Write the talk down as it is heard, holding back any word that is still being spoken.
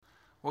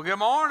Well, good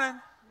morning.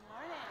 Good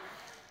morning.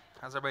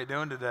 How's everybody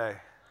doing today?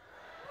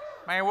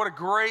 Man, what a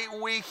great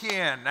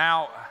weekend.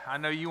 Now, I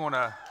know you want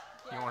to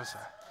say,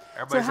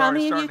 everybody's So how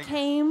already many of you starting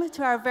came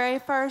to our very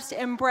first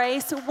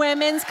Embrace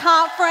Women's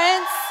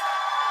Conference?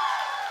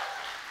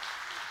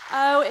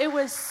 Oh, it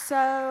was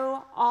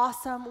so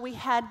awesome. We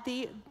had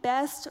the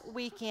best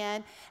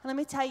weekend. And let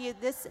me tell you,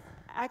 this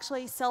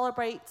actually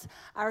celebrates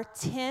our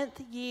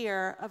 10th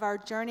year of our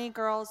Journey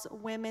Girls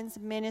Women's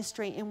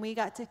Ministry, and we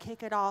got to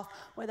kick it off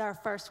with our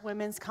first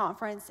women's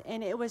conference,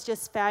 and it was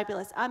just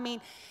fabulous. I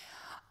mean,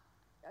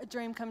 a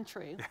dream come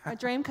true. A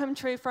dream come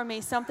true for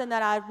me, something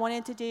that I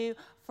wanted to do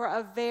for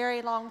a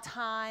very long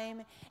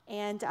time.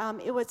 And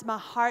it was my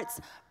heart's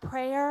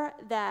prayer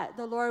that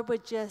the Lord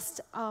would just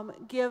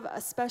give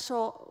a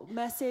special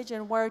message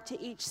and word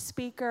to each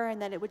speaker,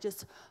 and that it would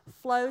just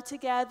flow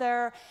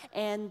together,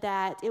 and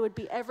that it would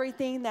be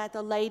everything that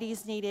the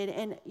ladies needed.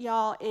 And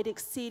y'all, it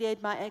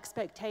exceeded my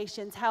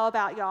expectations. How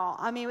about y'all?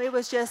 I mean, it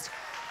was just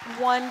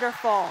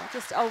wonderful,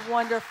 just a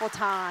wonderful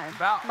time.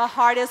 My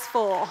heart is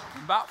full.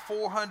 About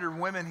 400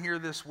 women here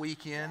this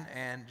weekend,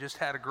 and just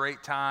had a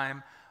great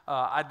time.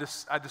 I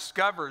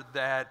discovered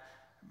that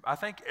I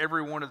think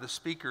every one of the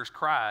speakers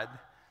cried,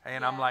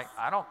 and I'm like,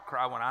 I don't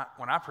cry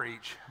when I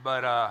preach,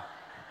 but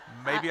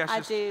maybe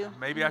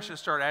I should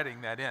start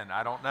adding that in.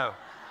 I don't know.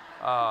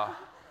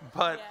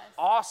 But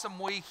awesome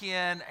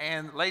weekend,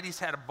 and ladies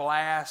had a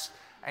blast.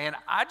 And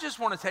I just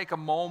want to take a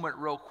moment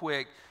real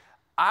quick.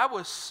 I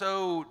was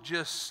so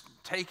just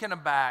taken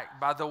aback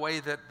by the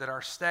way that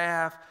our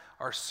staff,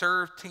 our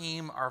serve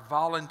team, our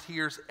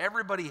volunteers,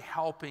 everybody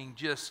helping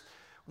just,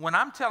 when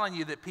I'm telling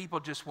you that people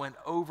just went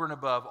over and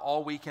above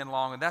all weekend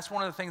long, and that's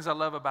one of the things I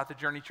love about the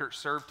Journey Church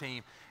serve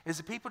team, is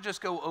that people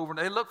just go over and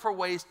they look for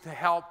ways to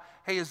help.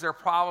 Hey, is there a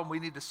problem? We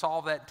need to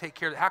solve that and take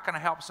care of it. How can I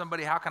help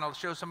somebody? How can I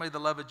show somebody the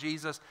love of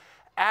Jesus?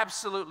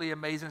 Absolutely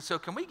amazing. So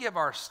can we give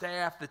our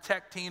staff, the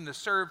tech team, the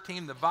serve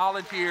team, the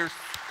volunteers,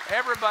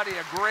 everybody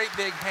a great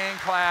big hand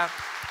clap.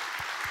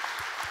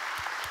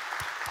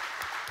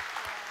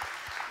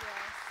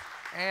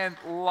 And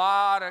a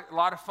lot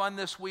of fun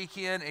this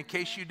weekend. In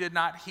case you did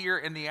not hear,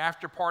 in the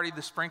after party,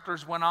 the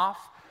sprinklers went off.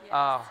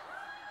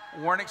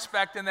 Weren't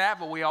expecting that,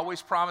 but we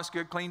always promise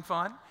good, clean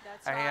fun.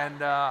 That's right.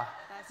 And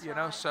you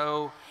know,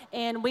 so.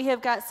 And we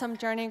have got some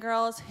Journey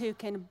girls who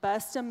can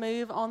bust a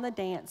move on the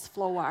dance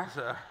floor.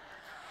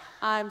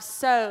 I'm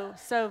so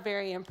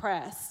very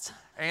impressed.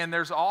 And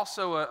there's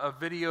also a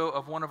video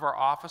of one of our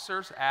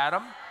officers,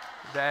 Adam,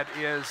 that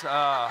is.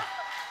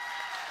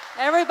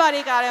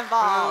 Everybody got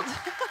involved.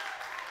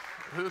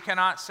 Who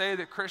cannot say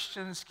that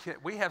Christians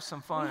we have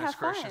some fun as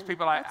Christians. Fun.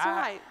 People are like,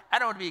 I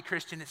don't want to be a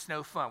Christian, it's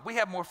no fun. We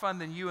have more fun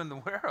than you in the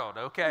world,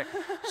 okay?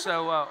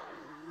 So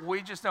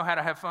we just know how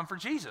to have fun for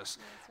Jesus.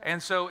 Right.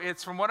 And so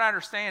it's, from what I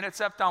understand, it's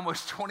up to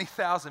almost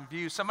 20,000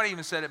 views. Somebody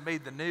even said it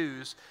made the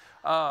news.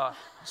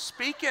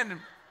 Speaking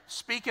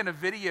of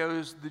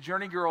videos, the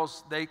Journey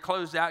Girls, they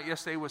closed out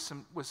yesterday with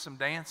some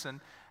dancing.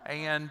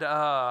 And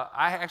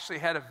I actually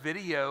had a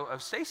video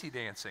of Stacy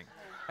dancing.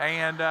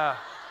 And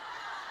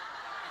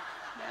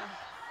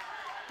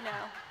No.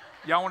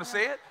 Y'all want to see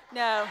it?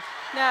 No.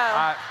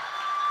 No.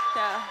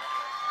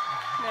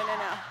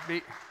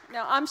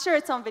 No, I'm sure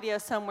it's on video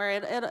somewhere.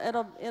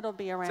 It'll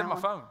be around. It's in my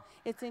phone.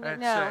 It's in your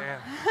no.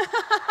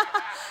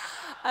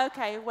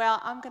 Okay,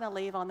 well, I'm going to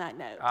leave on that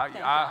note.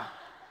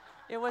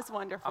 It was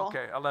wonderful.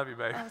 Okay, I love you,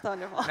 baby. It was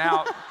wonderful.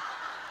 Now,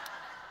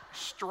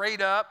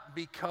 straight up,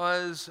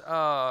 because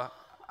I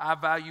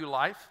value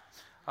life,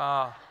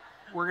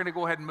 we're going to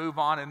go ahead and move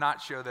on and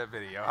not show that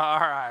video. All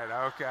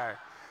right, okay.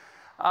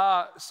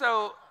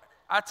 So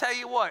I tell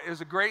you what, it was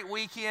a great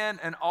weekend,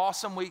 an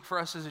awesome week for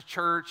us as a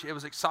church. It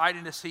was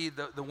exciting to see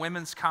the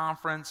women's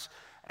conference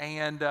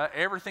and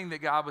everything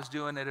that God was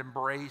doing at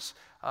Embrace.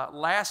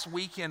 Last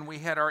weekend, we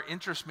had our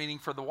interest meeting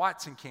for the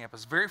Watson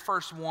campus, very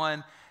first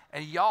one.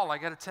 And y'all, I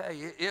got to tell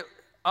you, it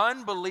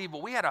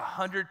unbelievable. We had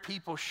 100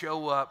 people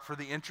show up for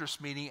the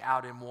interest meeting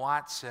out in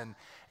Watson.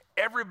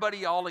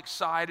 Everybody all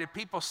excited,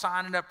 people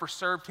signing up for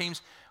serve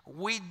teams.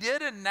 We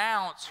did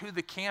announce who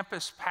the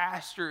campus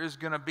pastor is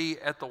going to be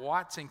at the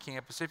Watson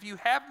campus. If you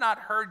have not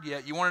heard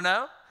yet, you want to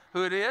know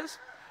who it is?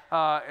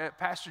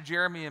 Pastor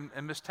Jeremy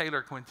and Miss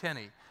Taylor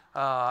Quintini.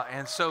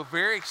 And so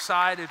very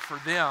excited for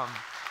them.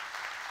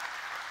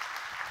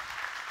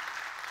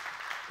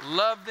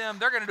 Love them.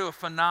 They're going to do a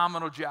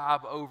phenomenal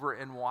job over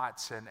in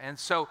Watson. And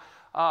so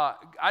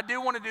I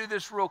do want to do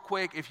this real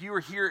quick. If you are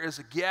here as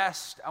a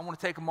guest, I want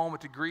to take a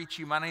moment to greet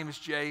you. My name is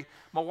Jay.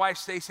 My wife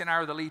Stacy and I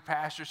are the lead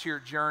pastors here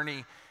at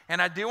Journey.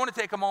 And I do want to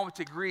take a moment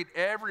to greet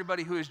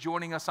everybody who is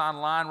joining us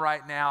online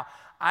right now.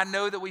 I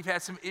know that we've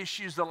had some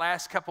issues the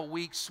last couple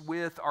weeks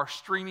with our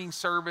streaming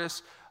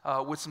service,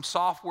 with some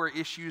software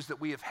issues that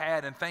we have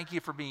had, and thank you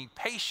for being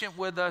patient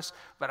with us,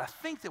 but I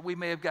think that we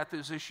may have got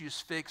those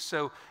issues fixed.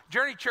 So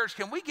Journey Church,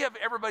 can we give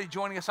everybody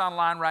joining us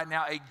online right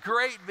now a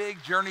great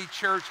big Journey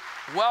Church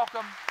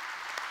welcome?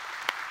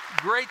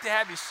 Great to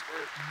have you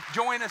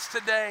join us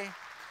today.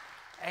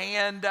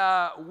 And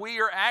we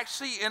are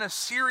actually in a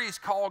series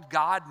called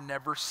God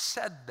Never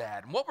Said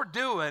That. And what we're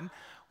doing,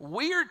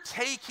 we are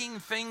taking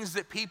things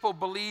that people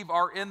believe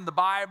are in the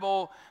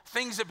Bible,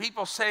 things that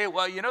people say,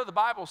 well, you know, the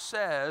Bible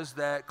says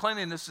that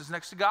cleanliness is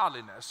next to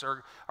godliness,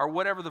 or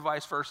whatever the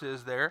vice versa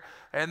is there.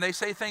 And they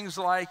say things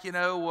like, you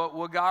know,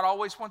 well, God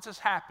always wants us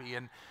happy.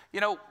 And,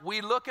 you know,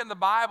 we look in the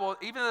Bible,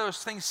 even though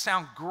those things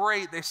sound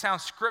great, they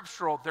sound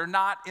scriptural, they're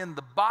not in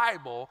the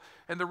Bible.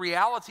 And the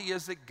reality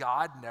is that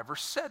God never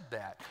said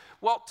that.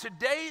 Well,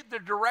 today, the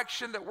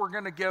direction that we're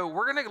going to go,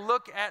 we're going to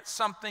look at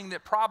something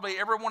that probably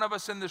every one of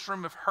us in this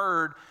room have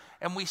heard.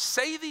 And we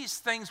say these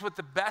things with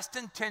the best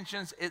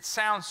intentions. It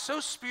sounds so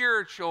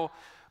spiritual.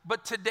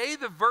 But today,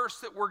 the verse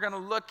that we're going to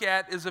look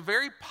at is a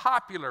very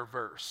popular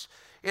verse.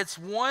 It's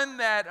one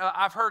that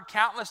I've heard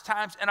countless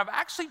times. And I've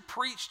actually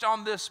preached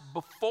on this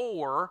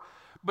before.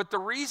 But the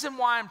reason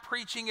why I'm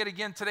preaching it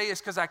again today is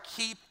because I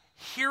keep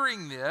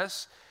hearing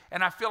this.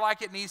 And I feel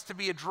like it needs to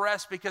be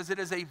addressed because it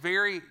is a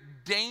very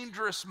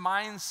dangerous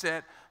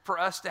mindset for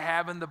us to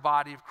have in the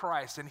body of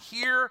Christ. And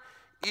here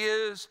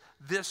is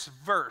this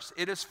verse.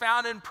 It is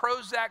found in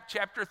Prozac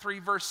chapter 3,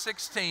 verse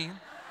 16.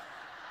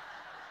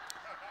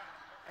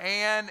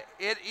 And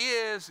it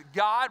is,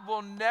 God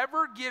will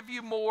never give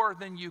you more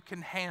than you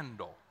can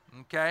handle.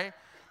 Okay?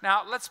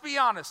 Now, let's be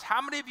honest.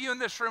 How many of you in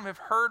this room have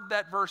heard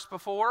that verse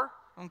before?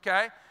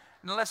 Okay?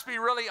 And let's be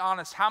really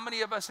honest, how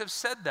many of us have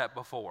said that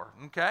before,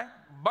 okay?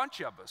 A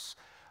bunch of us.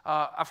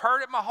 I've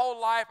heard it my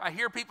whole life. I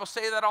hear people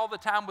say that all the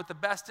time with the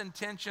best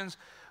intentions,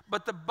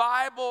 but the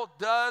Bible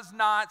does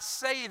not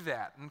say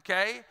that,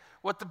 okay?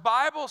 What the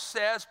Bible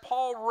says,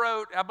 Paul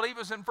wrote, I believe it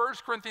was in 1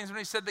 Corinthians when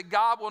he said that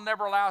God will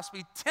never allow us to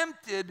be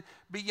tempted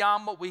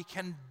beyond what we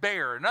can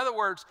bear. In other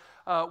words,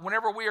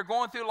 whenever we are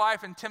going through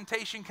life and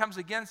temptation comes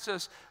against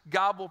us,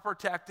 God will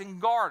protect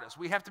and guard us.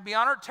 We have to be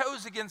on our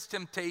toes against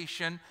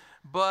temptation,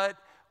 but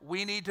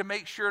we need to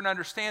make sure and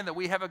understand that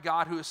we have a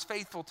God who is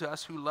faithful to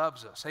us, who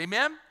loves us.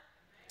 Amen?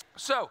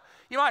 So,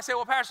 you might say,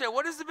 well, Pastor,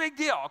 what is the big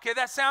deal? Okay,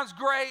 that sounds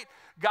great.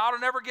 God will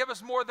never give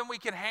us more than we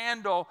can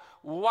handle.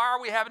 Why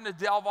are we having to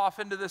delve off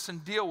into this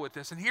and deal with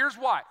this? And here's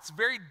why. It's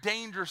very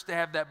dangerous to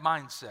have that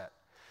mindset.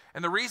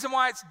 And the reason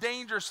why it's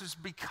dangerous is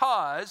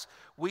because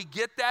we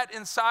get that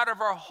inside of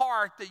our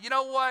heart that, you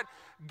know what?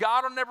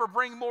 God will never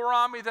bring more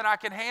on me than I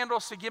can handle,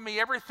 so give me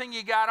everything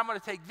you got. I'm going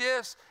to take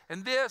this,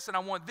 and I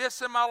want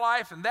this in my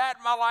life and that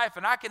in my life,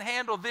 and I can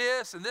handle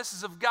this, and this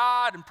is of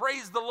God, and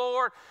praise the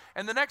Lord.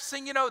 And the next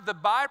thing you know, the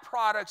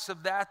byproducts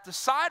of that, the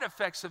side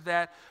effects of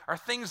that are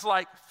things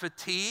like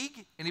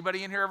fatigue.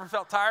 Anybody in here ever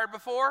felt tired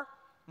before?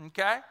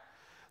 Okay.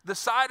 The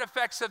side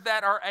effects of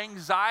that are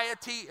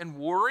anxiety and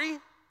worry.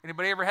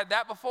 Anybody ever had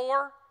that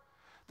before?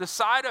 The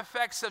side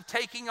effects of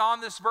taking on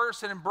this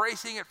verse and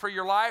embracing it for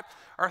your life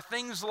are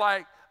things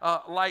like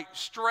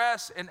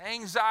stress and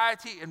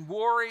anxiety and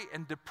worry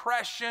and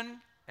depression.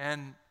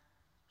 And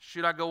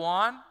should I go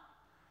on?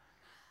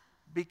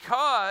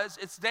 Because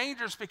it's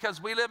dangerous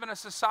because we live in a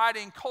society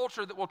and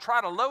culture that will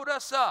try to load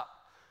us up,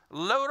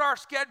 load our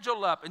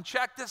schedule up, and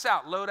check this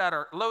out, load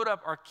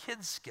up our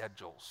kids'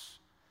 schedules.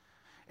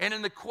 And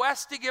in the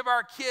quest to give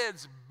our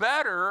kids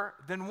better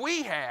than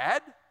we had,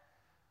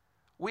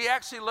 we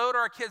actually load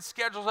our kids'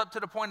 schedules up to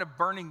the point of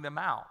burning them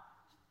out.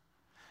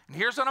 And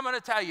here's what I'm going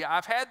to tell you.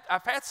 I've had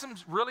some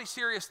really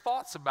serious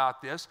thoughts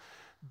about this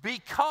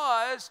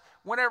because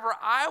whenever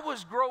I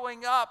was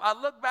growing up, I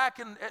look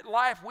back at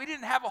life, we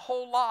didn't have a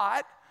whole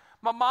lot.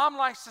 My mom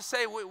likes to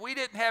say we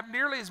didn't have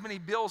nearly as many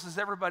bills as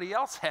everybody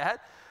else had.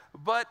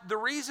 But the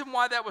reason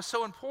why that was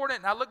so important,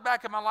 and I look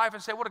back at my life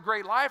and say what a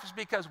great life, is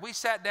because we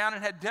sat down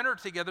and had dinner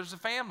together as a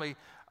family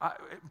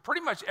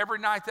pretty much every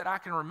night that I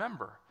can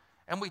remember.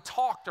 And we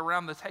talked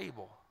around the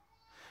table.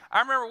 I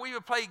remember we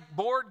would play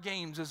board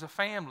games as a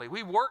family.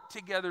 We worked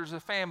together as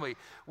a family.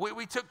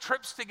 We took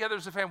trips together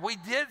as a family. We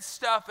did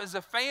stuff as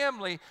a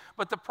family.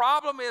 But the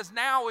problem is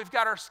now we've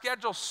got our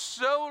schedule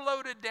so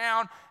loaded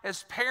down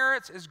as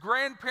parents, as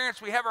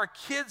grandparents. We have our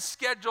kids'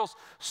 schedules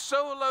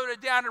so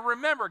loaded down. And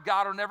remember,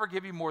 God will never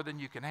give you more than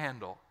you can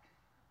handle.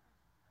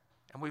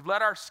 And we've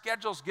let our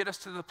schedules get us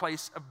to the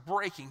place of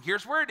breaking.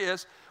 Here's where it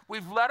is.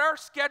 We've let our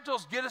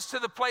schedules get us to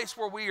the place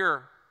where we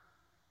are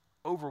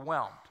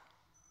overwhelmed.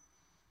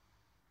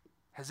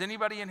 Has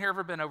anybody in here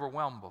ever been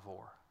overwhelmed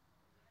before?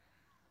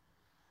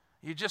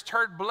 You just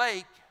heard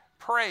Blake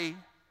pray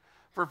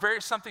for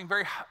something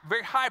very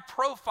high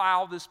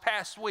profile this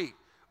past week.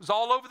 It was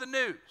all over the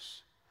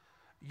news.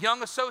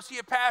 Young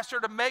associate pastor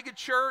at a mega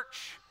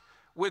church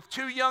with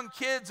 2 young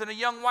kids and a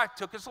young wife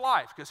took his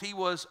life because he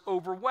was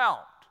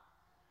overwhelmed.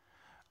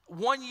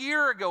 1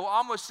 year ago,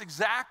 almost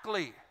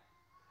exactly,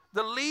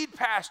 the lead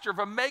pastor of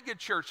a mega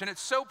church, and it's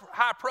so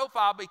high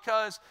profile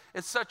because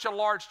it's such a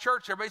large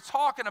church. Everybody's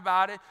talking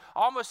about it.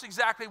 Almost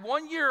exactly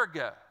 1 year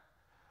ago,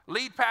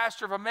 lead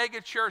pastor of a mega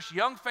church,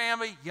 young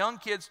family, young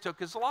kids took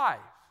his life.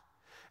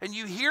 And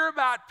you hear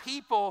about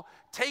people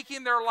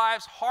taking their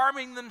lives,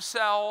 harming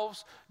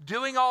themselves,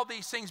 doing all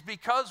these things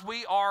because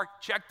we are,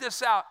 check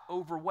this out,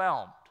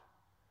 overwhelmed.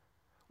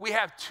 We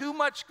have too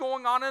much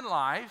going on in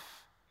life.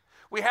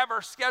 We have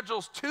our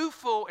schedules too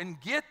full, and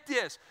get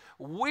this,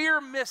 we're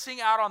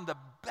missing out on the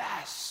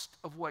best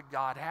of what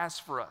God has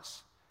for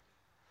us.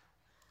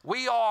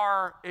 We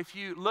are, if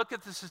you look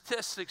at the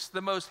statistics,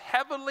 the most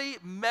heavily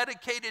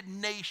medicated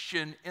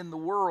nation in the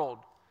world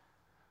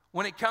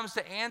when it comes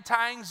to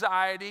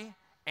anti-anxiety,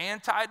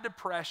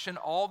 anti-depression,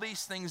 all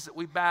these things that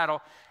we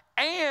battle.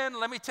 And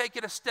let me take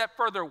it a step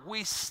further.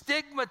 We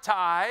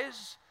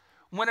stigmatize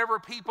whenever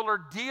people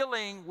are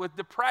dealing with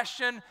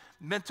depression,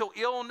 mental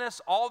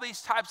illness, all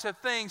these types of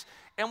things.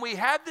 And we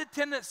have the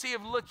tendency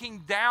of looking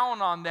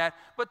down on that.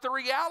 But the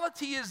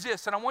reality is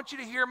this, and I want you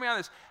to hear me on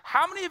this.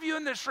 How many of you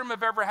in this room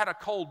have ever had a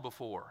cold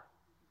before?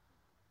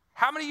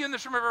 How many of you in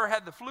this room have ever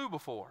had the flu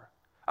before?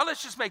 Oh,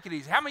 let's just make it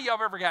easy. How many of y'all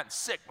have ever gotten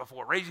sick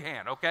before? Raise your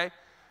hand, okay?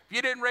 If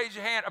you didn't raise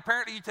your hand,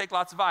 apparently you take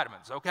lots of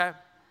vitamins, okay?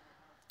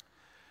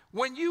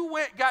 When you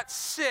got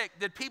sick,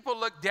 did people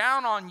look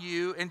down on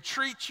you and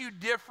treat you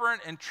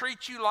different and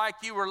treat you like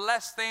you were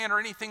less than or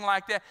anything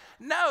like that?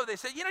 No, they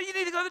said, you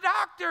need to go to the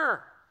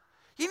doctor.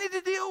 You need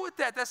to deal with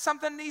that. That's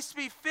something that needs to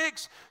be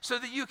fixed so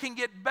that you can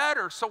get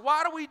better. So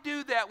why do we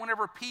do that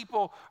whenever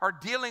people are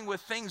dealing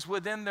with things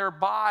within their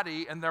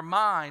body and their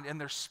mind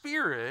and their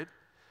spirit?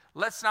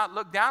 Let's not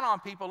look down on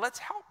people. Let's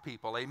help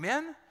people.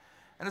 Amen?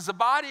 And as the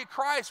body of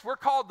Christ, we're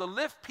called to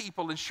lift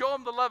people and show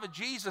them the love of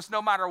Jesus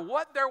no matter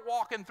what they're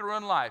walking through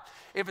in life.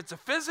 If it's a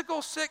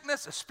physical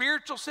sickness, a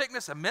spiritual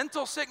sickness, a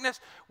mental sickness,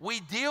 we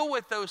deal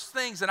with those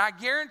things. And I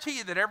guarantee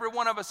you that every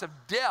one of us have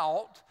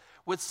dealt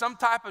with some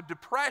type of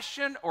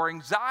depression or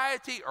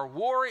anxiety or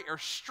worry or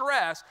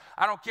stress.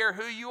 I don't care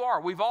who you are.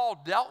 We've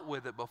all dealt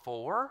with it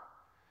before.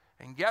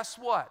 And guess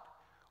what?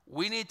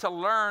 We need to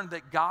learn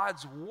that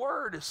God's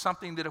word is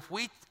something that if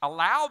we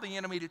allow the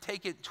enemy to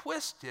take it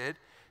twisted,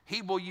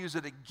 he will use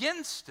it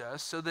against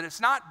us so that it's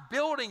not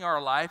building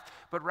our life,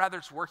 but rather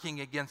it's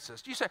working against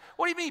us. You say,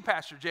 what do you mean,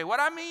 Pastor Jay? What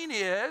I mean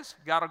is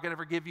God will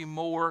never give you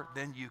more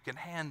than you can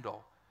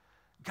handle.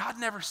 God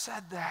never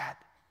said that.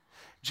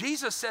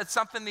 Jesus said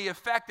something to the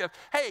effect of,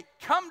 hey,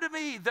 come to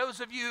me, those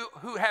of you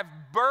who have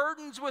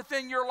burdens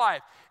within your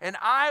life, and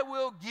I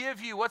will give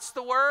you, what's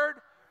the word?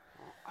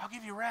 I'll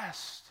give you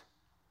rest.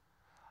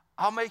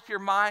 I'll make your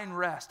mind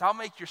rest. I'll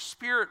make your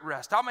spirit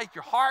rest. I'll make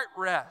your heart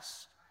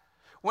rest.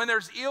 When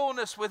there's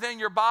illness within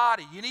your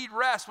body, you need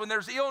rest. When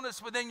there's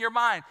illness within your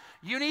mind,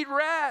 you need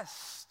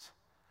rest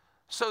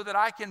so that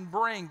I can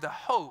bring the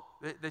hope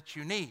that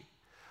you need.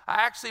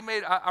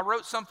 I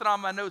wrote something on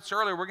my notes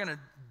earlier. We're going to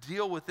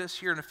deal with this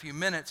here in a few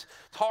minutes,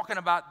 talking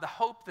about the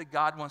hope that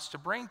God wants to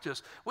bring to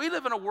us. We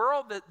live in a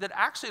world that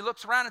actually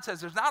looks around and says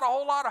there's not a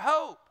whole lot of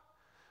hope.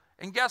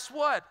 And guess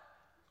what?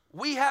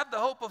 We have the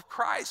hope of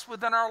Christ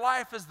within our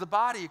life as the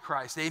body of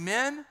Christ.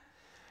 Amen?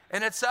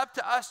 And it's up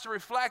to us to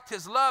reflect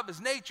His love, His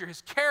nature,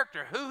 His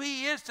character, who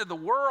He is to the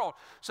world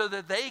so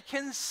that they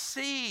can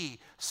see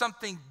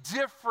something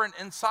different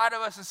inside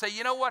of us and say,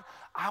 you know what?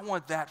 I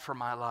want that for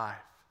my life.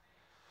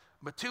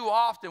 But too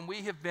often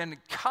we have been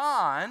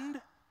conned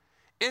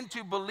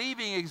into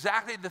believing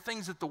exactly the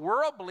things that the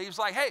world believes,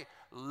 like, hey,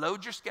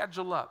 load your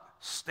schedule up.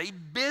 Stay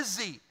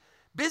busy.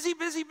 Busy,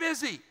 busy,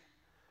 busy.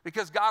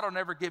 Because God will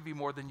never give you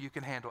more than you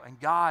can handle. And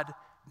God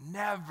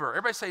never,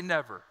 everybody say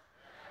never.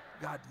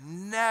 God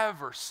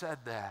never said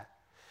that.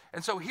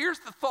 And so here's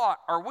the thought.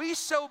 Are we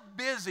so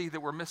busy that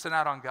we're missing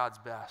out on God's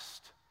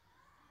best?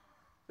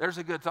 There's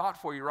a good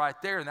thought for you right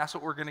there, and that's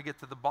what we're going to get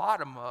to the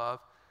bottom of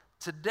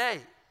today.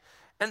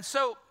 And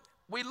so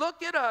we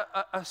look at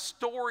a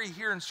story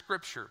here in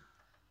Scripture.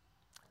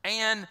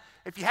 And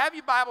if you have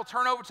your Bible,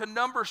 turn over to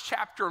Numbers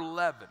chapter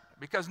 11.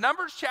 Because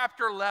Numbers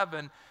chapter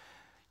 11,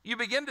 you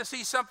begin to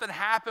see something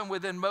happen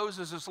within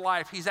Moses'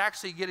 life. He's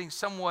actually getting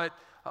somewhat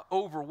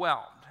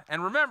overwhelmed.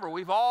 And remember,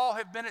 we've all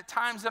have been at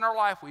times in our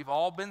life, we've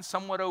all been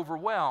somewhat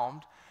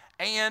overwhelmed.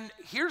 And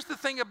here's the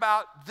thing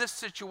about this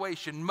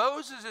situation.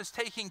 Moses is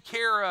taking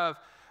care of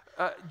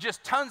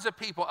just tons of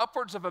people,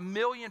 upwards of 1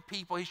 million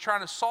people. He's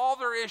trying to solve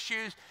their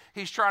issues.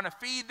 He's trying to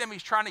feed them.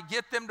 He's trying to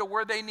get them to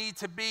where they need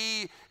to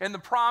be in the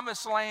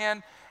promised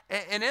land.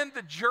 And in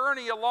the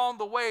journey along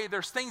the way,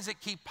 there's things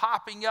that keep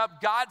popping up.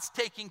 God's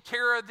taking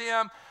care of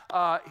them.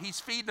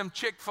 He's feeding them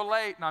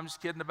Chick-fil-A. No, I'm just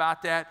kidding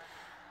about that.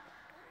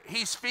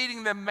 He's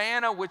feeding them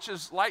manna, which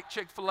is like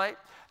Chick-fil-A.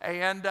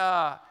 And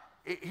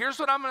here's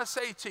what I'm going to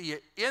say to you.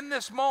 In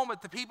this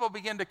moment, the people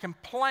begin to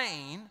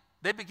complain.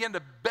 They begin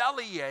to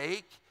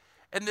bellyache.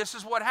 And this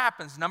is what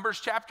happens. Numbers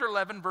chapter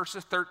 11,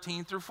 verses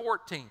 13 through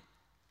 14.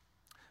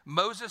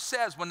 Moses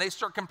says when they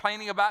start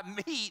complaining about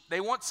meat, they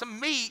want some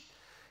meat.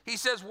 He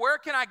says, where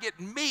can I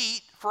get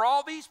meat for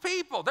all these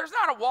people? There's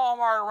not a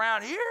Walmart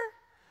around here.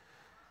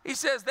 He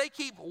says, they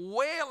keep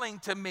wailing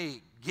to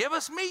me, give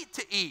us meat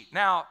to eat.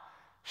 Now,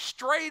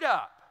 straight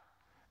up,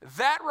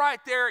 that right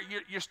there,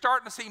 you're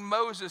starting to see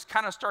Moses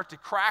kind of start to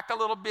crack a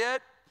little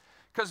bit.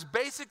 Because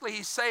basically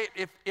he's saying,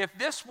 if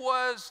this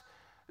was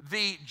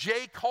the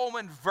J.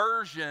 Coleman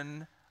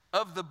version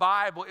of the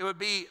Bible, it would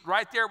be,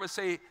 right there it would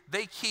say,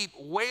 they keep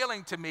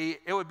wailing to me.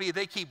 It would be,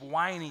 they keep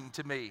whining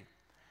to me.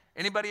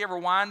 Anybody ever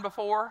whine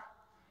before?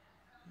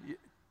 You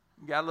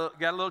got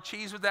a little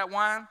cheese with that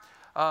wine?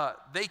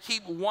 They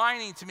keep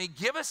whining to me,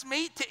 give us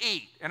meat to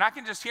eat. And I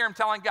can just hear them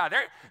telling God,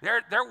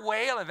 they're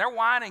wailing, they're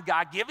whining,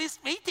 God, give us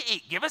meat to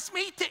eat, give us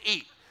meat to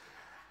eat.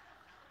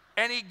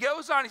 And he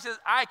goes on, he says,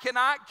 I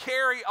cannot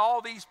carry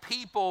all these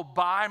people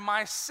by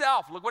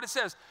myself. Look what it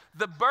says.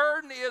 The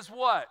burden is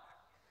what?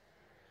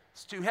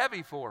 It's too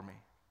heavy for me.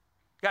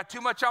 Got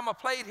too much on my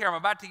plate here. I'm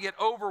about to get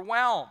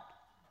overwhelmed.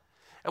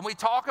 And we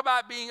talk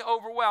about being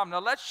overwhelmed. Now,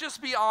 let's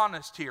just be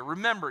honest here.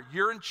 Remember,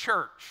 you're in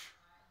church,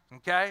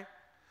 okay?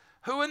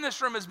 Who in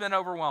this room has been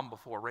overwhelmed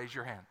before? Raise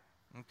your hand,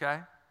 okay?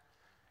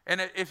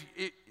 And if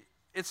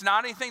it's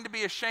not anything to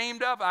be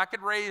ashamed of, I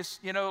could raise,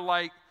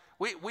 like,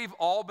 we've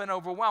all been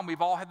overwhelmed.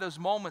 We've all had those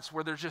moments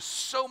where there's just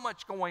so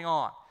much going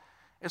on.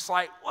 It's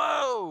like,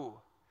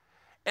 whoa.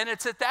 And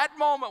it's at that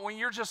moment when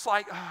you're just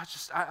like,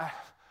 I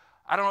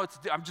don't know what to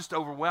do. I'm just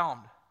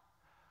overwhelmed.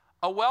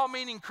 A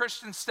well-meaning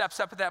Christian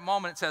steps up at that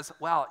moment and says,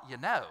 well,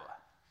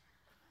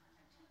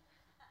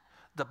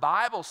 the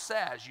Bible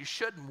says you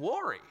shouldn't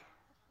worry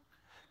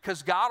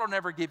because God will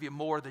never give you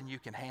more than you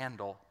can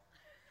handle.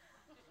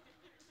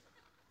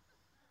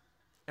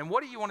 And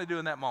what do you want to do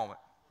in that moment?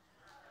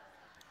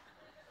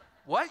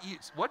 What?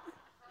 Did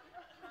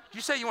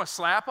you say you want to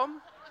slap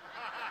him?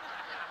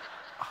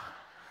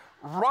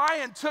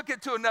 Ryan took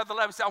it to another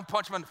level. Said, I'll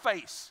punch him in the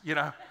face,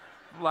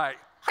 like,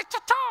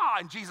 hi-ta-ta,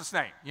 in Jesus'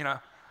 name,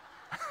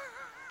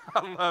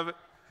 I love it.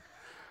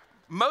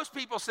 Most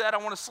people said, I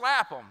want to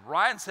slap him.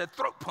 Ryan said,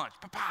 throat punch,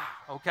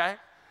 pa-pa, okay?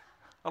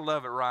 I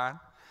love it, Ryan.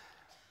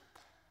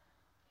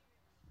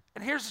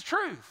 And here's the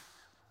truth.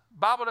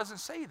 Bible doesn't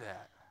say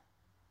that.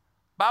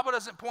 Bible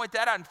doesn't point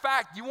that out. In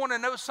fact, you want to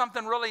know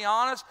something really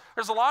honest?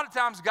 There's a lot of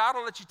times God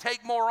will let you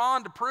take more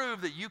on to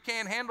prove that you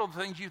can't handle the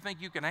things you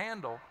think you can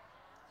handle.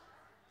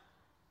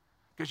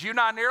 Because you're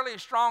not nearly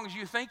as strong as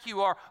you think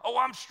you are. Oh,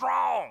 I'm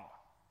strong.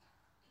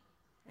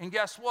 And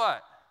guess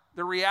what?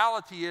 The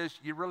reality is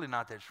you're really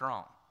not that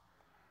strong.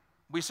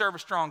 We serve a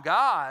strong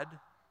God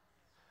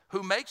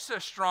who makes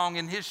us strong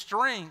in his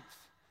strength.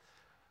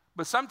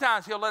 But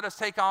sometimes he'll let us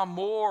take on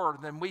more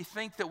than we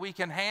think that we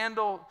can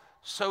handle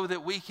so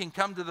that we can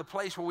come to the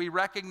place where we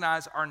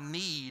recognize our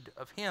need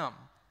of him.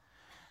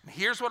 And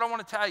here's what I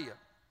want to tell you.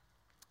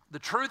 The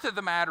truth of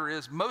the matter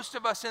is most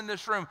of us in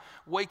this room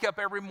wake up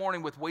every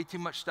morning with way too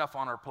much stuff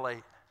on our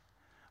plate.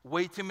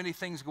 Way too many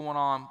things going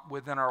on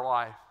within our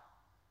life.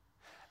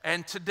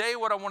 And today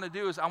what I want to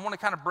do is I want to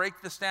kind of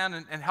break this down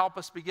and help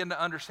us begin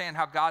to understand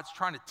how God's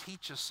trying to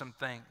teach us some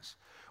things.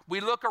 We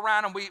look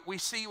around and we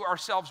see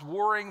ourselves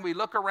worrying. We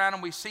look around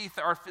and we see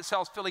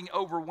ourselves feeling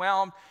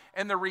overwhelmed.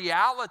 And the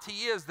reality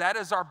is that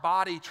is our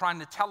body trying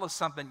to tell us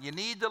something. You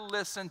need to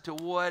listen to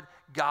what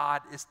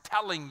God is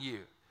telling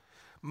you.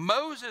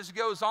 Moses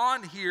goes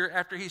on here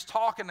after he's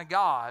talking to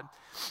God,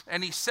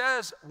 and he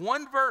says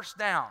one verse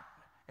down,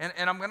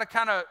 and I'm going to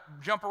kind of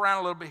jump around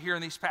a little bit here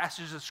in these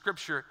passages of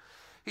Scripture.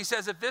 He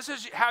says, if this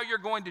is how you're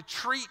going to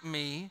treat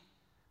me,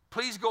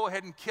 please go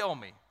ahead and kill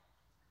me.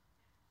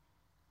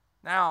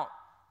 Now,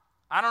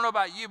 I don't know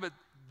about you, but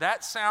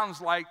that sounds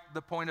like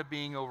the point of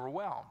being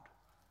overwhelmed.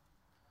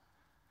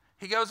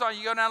 He goes on,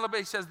 you go down a little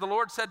bit, he says, the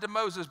Lord said to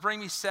Moses, bring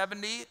me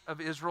 70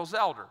 of Israel's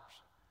elders.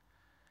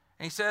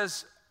 And he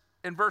says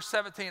in verse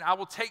 17, I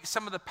will take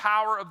some of the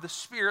power of the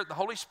Spirit, the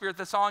Holy Spirit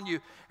that's on you,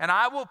 and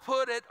I will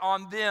put it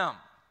on them.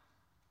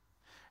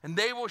 And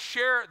they will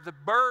share the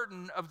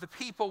burden of the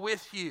people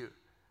with you,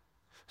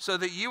 so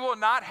that you will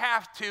not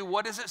have to,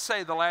 what does it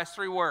say, the last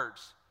three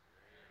words?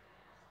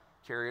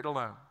 Carry it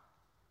alone.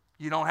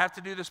 You don't have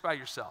to do this by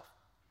yourself.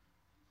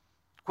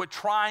 Quit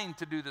trying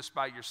to do this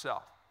by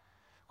yourself.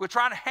 Quit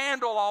trying to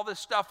handle all this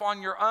stuff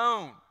on your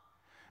own.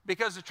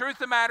 Because the truth of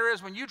the matter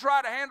is, when you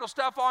try to handle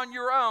stuff on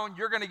your own,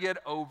 you're going to get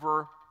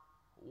overwhelmed.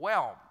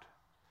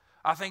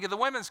 I think of the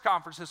women's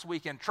conference this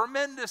weekend.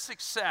 Tremendous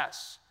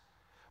success.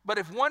 But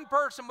if one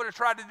person would have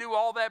tried to do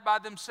all that by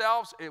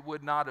themselves, it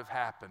would not have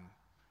happened.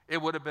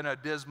 It would have been a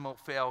dismal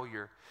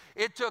failure.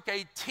 It took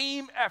a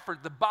team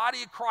effort, the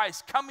body of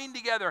Christ coming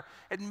together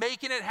and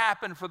making it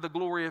happen for the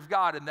glory of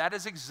God. And that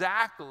is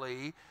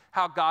exactly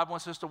how God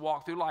wants us to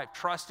walk through life,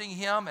 trusting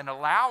him and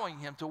allowing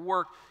him to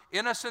work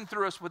in us and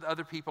through us with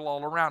other people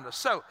all around us.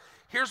 So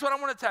here's what I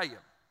want to tell you.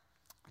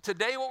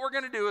 Today what we're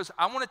going to do is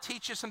I want to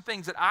teach you some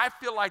things that I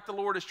feel like the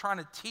Lord is trying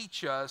to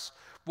teach us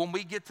when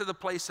we get to the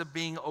place of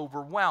being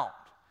overwhelmed.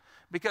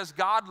 Because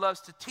God loves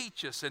to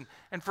teach us. And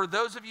for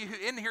those of you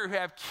who in here who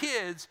have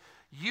kids,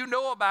 you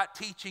know about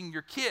teaching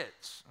your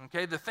kids,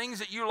 okay? The things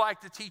that you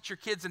like to teach your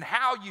kids and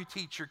how you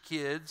teach your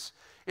kids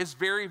is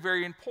very,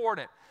 very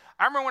important.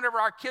 I remember whenever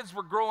our kids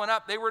were growing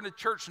up, they were in the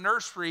church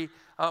nursery.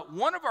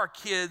 One of our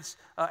kids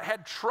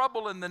had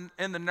trouble in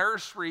the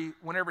nursery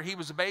whenever he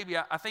was a baby.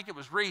 I think it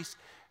was Reese.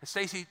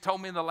 Stacy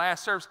told me in the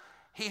last service,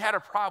 he had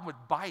a problem with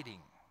biting.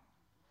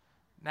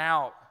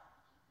 Now,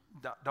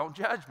 don't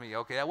judge me,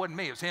 okay? That wasn't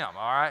me, it was him,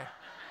 all right?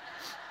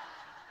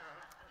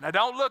 Now,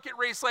 don't look at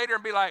Reese later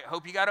and be like,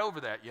 hope you got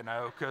over that,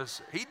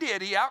 because he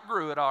did. He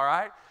outgrew it, all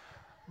right?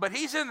 But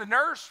he's in the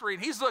nursery,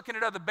 and he's looking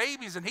at other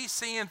babies, and he's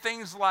seeing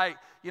things like,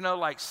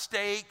 like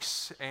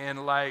steaks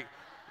and like,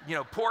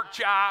 pork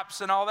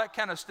chops and all that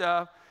kind of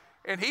stuff.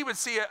 And he would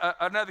see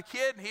another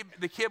kid, and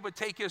the kid would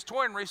take his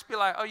toy, and Reese would be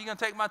like, oh, you going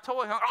to take my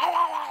toy?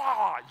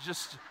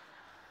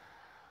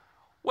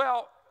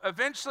 Well,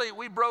 eventually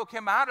we broke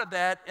him out of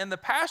that, and the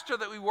pastor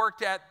that we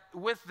worked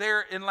with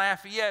there in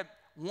Lafayette,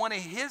 one of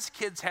his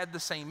kids had the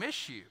same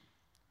issue.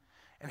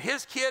 And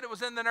his kid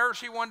was in the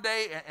nursery one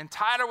day, and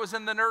Tyler was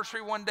in the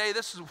nursery one day.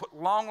 This is a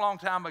long, long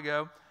time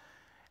ago.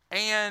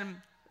 And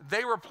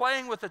they were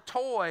playing with a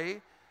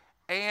toy,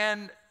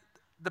 and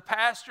the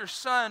pastor's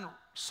son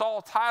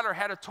saw Tyler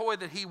had a toy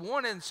that he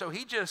wanted, so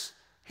he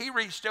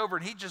reached over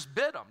and he just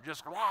bit him,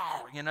 just,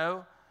 you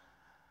know.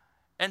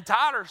 And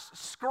Tyler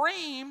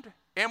screamed,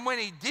 and when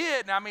he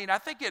did, I mean, I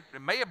think it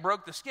may have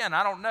broke the skin,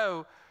 I don't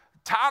know.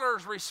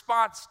 Tyler's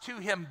response to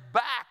him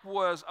back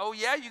was, oh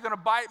yeah, you're going to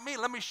bite me?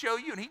 Let me show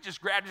you. And he just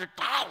grabbed it.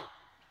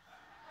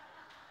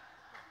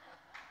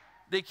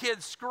 The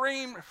kid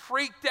screamed,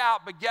 freaked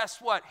out, but guess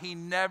what? He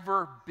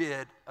never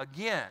bit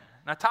again.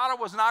 Now, Tyler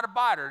was not a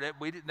biter.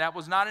 That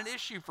was not an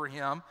issue for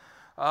him.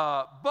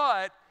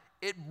 But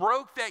it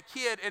broke that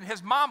kid and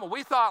his mama.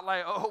 We thought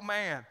like, oh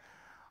man,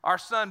 our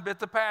son bit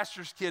the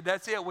pastor's kid.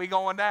 That's it. We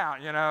going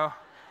down, you know.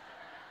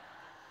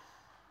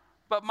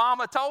 But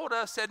mama told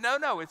us, said,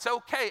 no, it's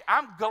okay.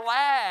 I'm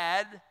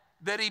glad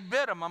that he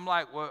bit him. I'm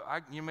like, well,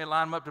 you may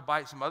line him up to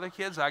bite some other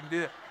kids? I can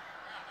do it.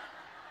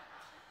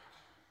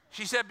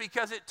 She said,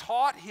 because it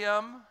taught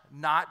him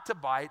not to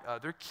bite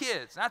other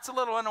kids. That's a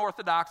little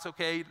unorthodox,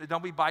 okay?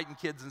 Don't be biting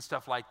kids and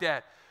stuff like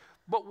that.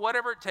 But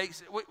whatever it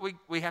takes,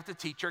 we have to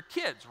teach our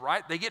kids,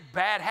 right? They get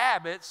bad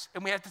habits,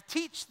 and we have to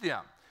teach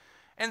them.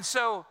 And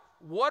so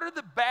what are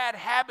the bad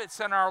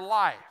habits in our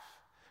life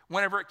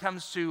whenever it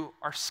comes to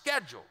our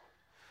schedule?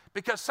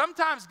 Because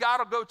sometimes God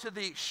will go to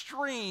the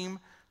extreme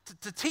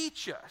to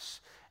teach us.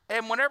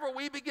 And whenever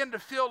we begin to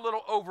feel a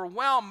little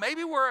overwhelmed,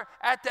 maybe we're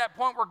at that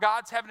point where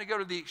God's having to go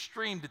to the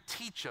extreme to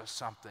teach us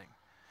something.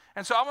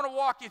 And so I want to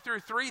walk you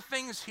through 3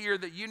 things here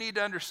that you need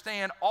to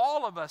understand,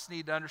 all of us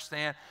need to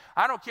understand.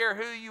 I don't care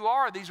who you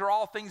are, these are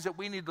all things that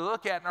we need to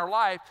look at in our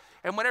life.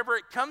 And whenever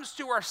it comes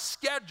to our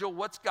schedule,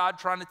 what's God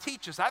trying to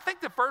teach us? I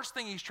think the first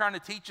thing he's trying to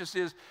teach us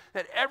is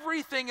that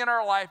everything in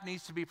our life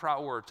needs to be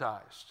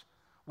prioritized.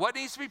 What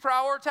needs to be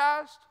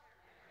prioritized?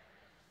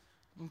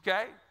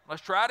 Okay,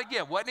 let's try it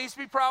again. What needs to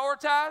be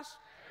prioritized?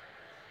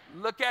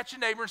 Look at your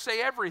neighbor and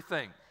say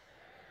everything.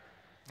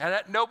 Now,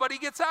 nobody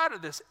gets out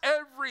of this.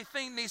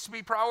 Everything needs to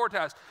be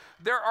prioritized.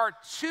 There are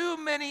too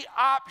many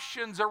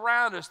options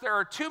around us. There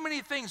are too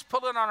many things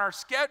pulling on our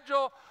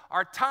schedule,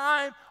 our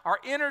time, our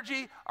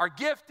energy, our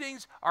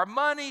giftings, our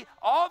money,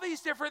 all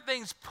these different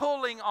things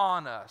pulling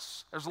on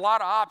us. There's a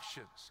lot of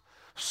options.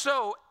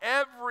 So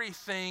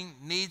everything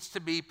needs to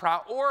be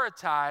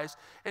prioritized,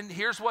 and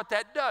here's what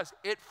that does.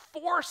 It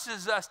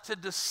forces us to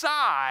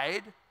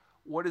decide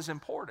what is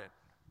important.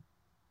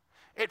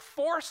 It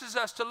forces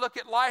us to look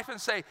at life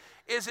and say,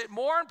 is it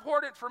more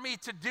important for me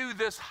to do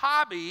this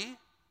hobby,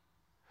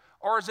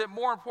 or is it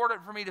more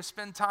important for me to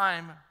spend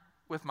time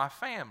with my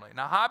family?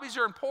 Now, hobbies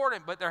are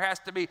important, but there has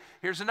to be,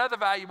 here's another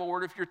valuable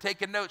word. If you're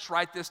taking notes,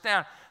 write this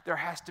down. There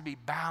has to be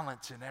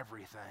balance in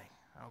everything,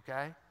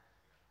 okay?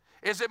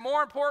 Is it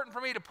more important for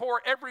me to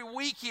pour every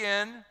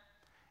weekend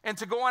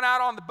into going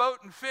out on the boat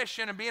and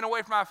fishing and being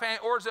away from my family,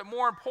 or is it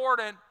more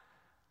important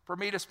for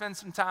me to spend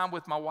some time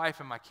with my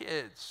wife and my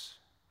kids?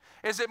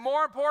 Is it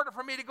more important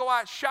for me to go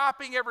out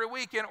shopping every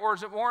weekend, or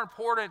is it more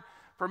important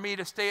for me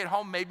to stay at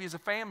home? Maybe as a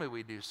family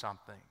we do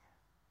something.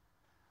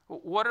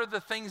 What are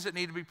the things that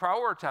need to be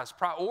prioritized?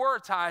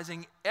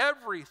 Prioritizing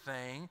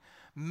everything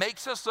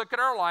makes us look at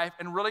our life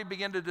and really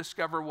begin to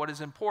discover what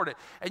is important.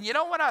 And you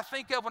know what I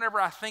think of whenever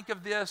I think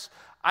of this?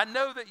 I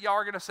know that y'all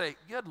are going to say,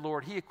 good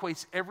Lord, he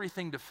equates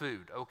everything to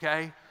food,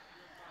 okay?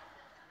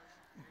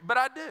 But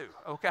I do,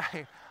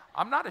 okay?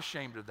 I'm not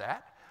ashamed of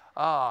that.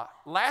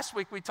 Last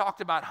week we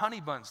talked about honey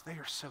buns. They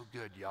are so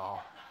good,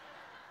 y'all.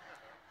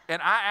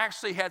 And I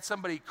actually had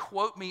somebody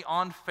quote me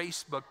on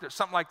Facebook. There's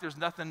something like there's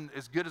nothing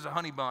as good as a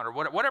honey bun or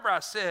whatever I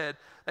said.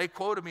 They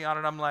quoted me on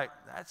it. I'm like,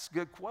 that's a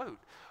good quote.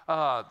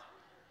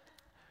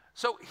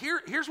 So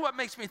here's what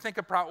makes me think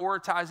of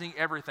prioritizing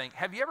everything.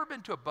 Have you ever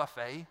been to a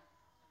buffet?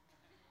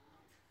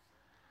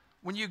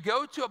 When you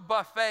go to a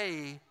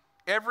buffet,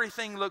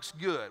 everything looks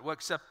good, well,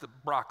 except the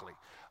broccoli.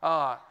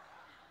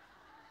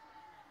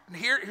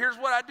 Here's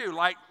what I do.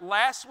 Like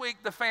last week,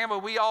 the family,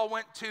 we all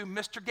went to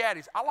Mr.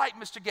 Gatti's. I like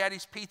Mr.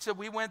 Gatti's pizza.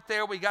 We went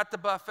there. We got the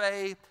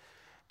buffet.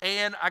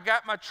 And I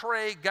got my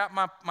tray, got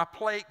my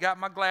plate, got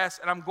my glass,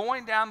 and I'm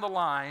going down the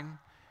line.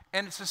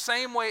 And it's the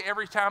same way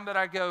every time that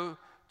I go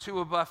to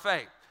a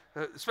buffet,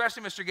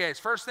 especially Mr. Gatti's.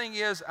 First thing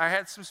is I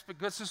had some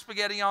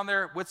spaghetti on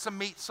there with some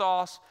meat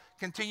sauce.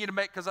 Continue to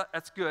make, because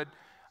that's good.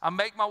 I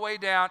make my way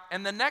down.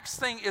 And the next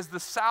thing is the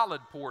salad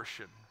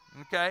portion,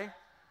 okay?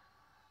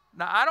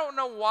 Now, I don't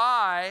know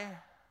why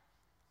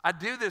I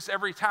do this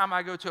every time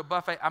I go to a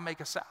buffet. I make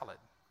a salad.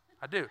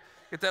 I do.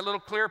 Get that little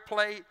clear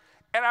plate.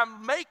 And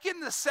I'm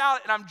making the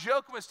salad, and I'm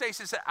joking with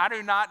Stacy. I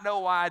do not know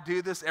why I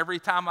do this every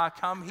time I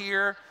come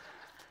here,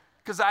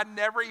 because I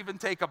never even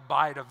take a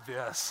bite of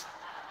this.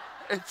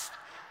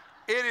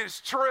 It is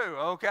true,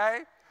 okay?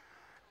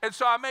 And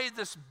so I made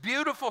this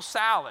beautiful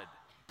salad,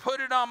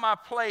 put it on my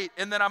plate,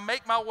 and then I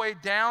make my way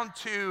down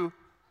to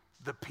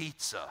the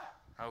pizza,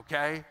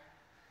 okay?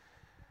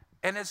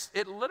 And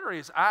it literally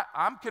is,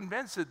 I'm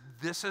convinced that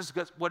this is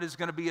what is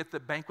going to be at the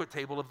banquet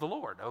table of the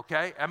Lord,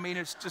 okay? I mean,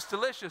 it's just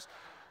delicious.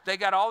 They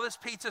got all this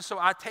pizza, so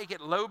I take it,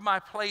 load my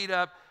plate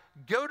up,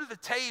 go to the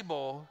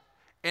table,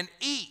 and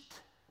eat.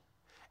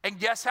 And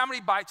guess how many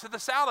bites of the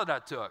salad I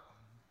took?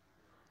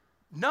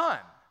 None.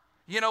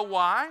 You know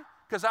why?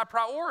 Because I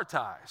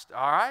prioritized,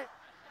 all right?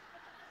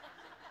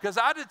 Because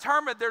I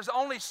determined there's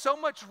only so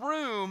much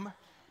room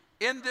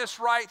in this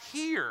right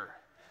here.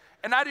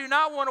 And I do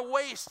not want to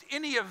waste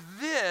any of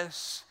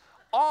this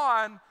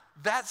on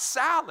that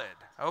salad,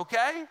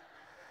 okay?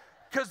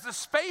 Because the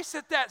space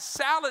that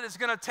salad is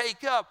going to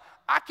take up,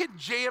 I could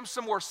jam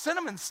some more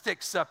cinnamon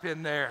sticks up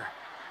in there.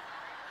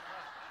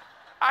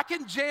 I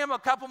can jam a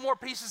couple more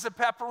pieces of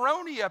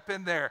pepperoni up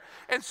in there.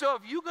 And so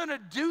if you're going to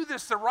do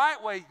this the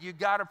right way, you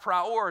got to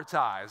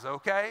prioritize,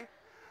 okay?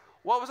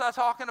 What was I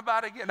talking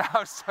about again?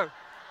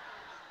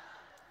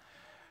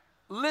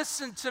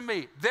 Listen to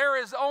me. There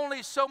is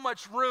only so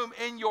much room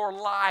in your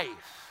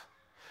life.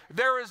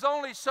 There is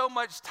only so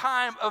much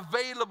time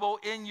available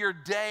in your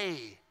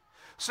day.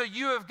 So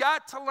you have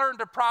got to learn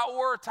to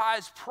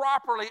prioritize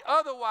properly.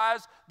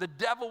 Otherwise, the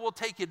devil will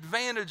take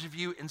advantage of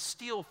you and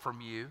steal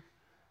from you.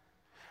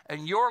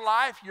 And your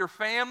life, your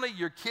family,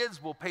 your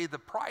kids will pay the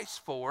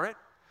price for it,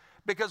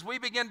 because we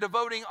begin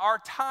devoting our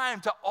time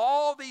to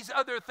all these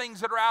other things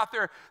that are out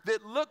there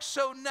that look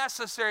so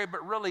necessary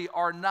but really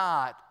are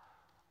not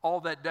all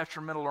that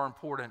detrimental or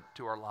important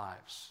to our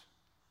lives.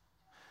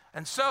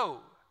 And so,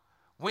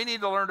 we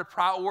need to learn to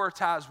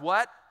prioritize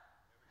what?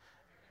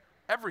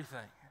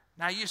 Everything.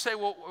 Now you say,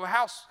 well,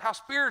 how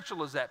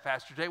spiritual is that,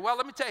 Pastor Jay? Well,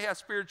 let me tell you how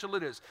spiritual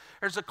it is.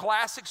 There's a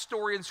classic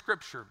story in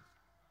Scripture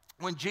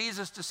when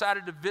Jesus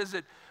decided to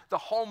visit the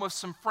home of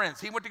some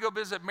friends. He went to go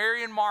visit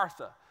Mary and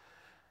Martha.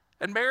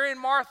 And Mary and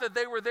Martha,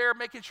 they were there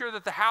making sure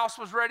that the house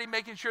was ready,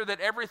 making sure that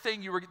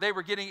they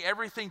were getting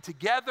everything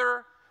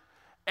together.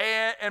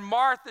 And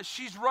Martha,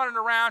 she's running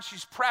around,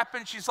 she's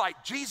prepping, she's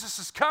like, Jesus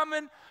is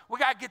coming, we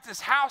got to get this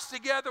house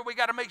together, we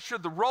got to make sure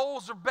the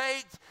rolls are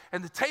baked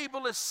and the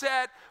table is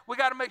set, we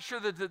got to make sure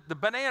that the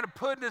banana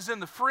pudding is in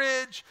the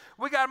fridge,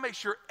 we got to make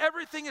sure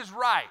everything is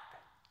right.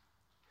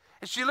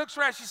 And she looks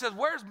around, she says,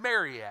 where's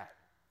Mary at?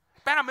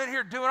 Man, I'm in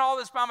here doing all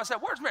this by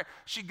myself, where's Mary?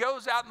 She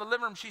goes out in the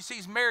living room, she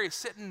sees Mary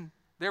sitting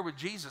there with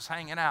Jesus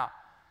hanging out.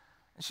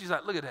 And she's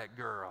like, look at that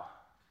girl.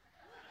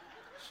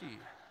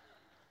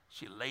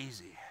 She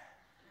lazy.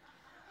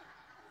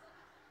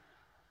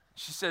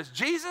 She says,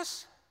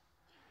 Jesus,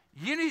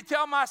 you need to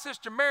tell my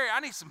sister Mary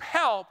I need some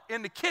help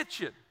in the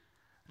kitchen.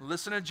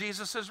 Listen to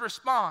Jesus'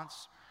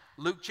 response.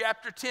 Luke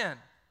chapter 10.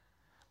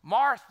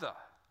 Martha,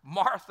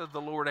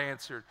 the Lord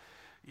answered,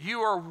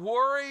 you are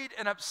worried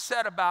and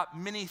upset about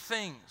many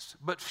things,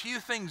 but few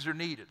things are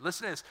needed.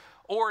 Listen to this.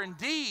 Or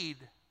indeed,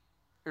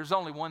 there's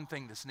only one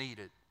thing that's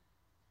needed.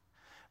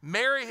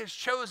 Mary has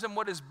chosen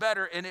what is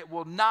better, and it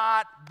will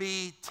not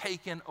be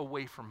taken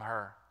away from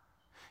her.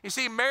 You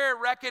see, Mary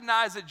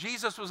recognized that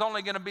Jesus was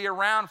only going to be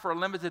around for a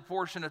limited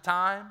portion of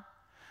time.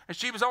 And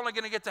she was only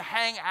going to get to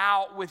hang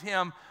out with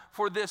him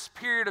for this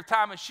period of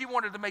time. And she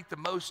wanted to make the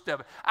most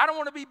of it. I don't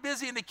want to be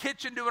busy in the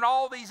kitchen doing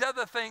all these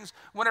other things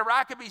whenever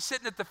I could be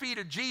sitting at the feet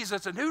of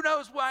Jesus. And who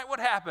knows what would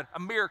happen? A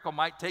miracle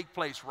might take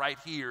place right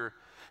here.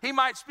 He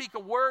might speak a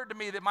word to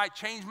me that might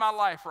change my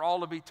life for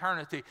all of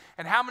eternity.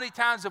 And how many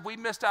times have we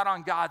missed out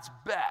on God's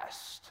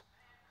best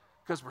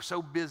because we're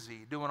so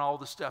busy doing all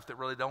the stuff that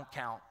really don't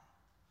count?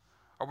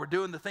 Or we're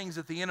doing the things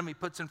that the enemy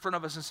puts in front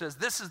of us and says,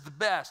 this is the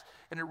best,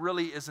 and it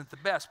really isn't the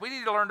best. We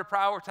need to learn to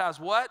prioritize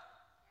what?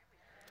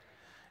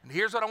 And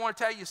here's what I want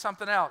to tell you,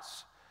 something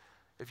else.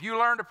 If you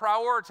learn to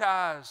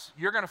prioritize,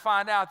 you're going to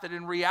find out that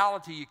in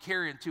reality, you're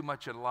carrying too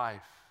much in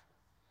life.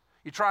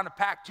 You're trying to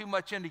pack too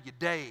much into your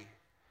day.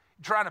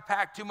 You're trying to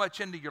pack too much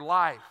into your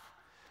life.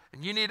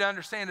 And you need to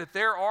understand that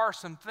there are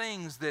some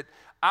things that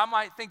I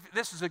might think that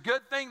this is a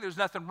good thing, there's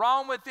nothing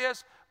wrong with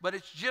this, but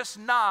it's just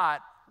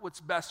not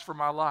what's best for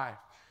my life.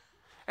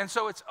 And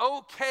so it's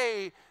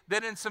okay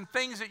that in some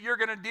things that you're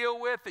going to deal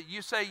with that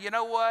you say, you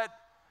know what,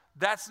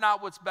 that's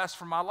not what's best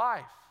for my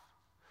life.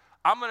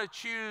 I'm going to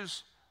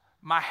choose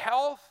my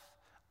health.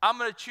 I'm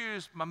going to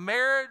choose my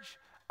marriage.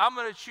 I'm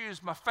going to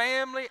choose my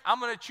family. I'm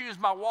going to choose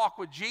my walk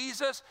with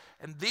Jesus.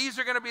 And these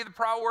are going to be the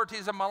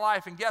priorities of my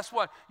life. And guess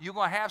what? You're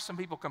going to have some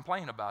people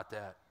complain about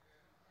that.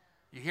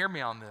 You hear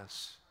me on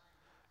this?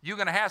 You're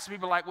going to have some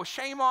people like, well,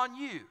 shame on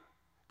you.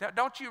 Now,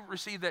 don't you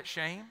receive that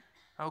shame?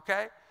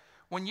 Okay?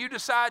 When you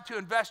decide to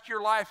invest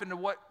your life into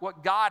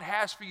what God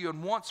has for you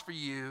and wants for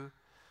you,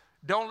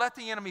 don't let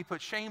the enemy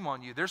put shame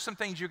on you. There's some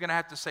things you're going to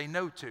have to say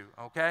no to,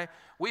 okay?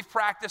 We've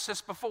practiced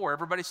this before.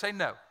 Everybody say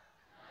no.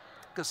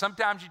 Because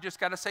sometimes you just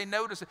got to say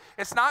no to.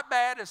 It's not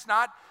bad. It's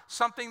not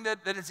something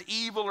that is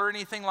evil or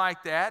anything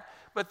like that.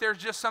 But there's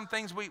just some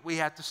things we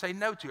have to say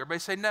no to. Everybody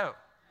say no.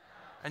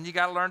 And you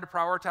got to learn to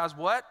prioritize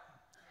what?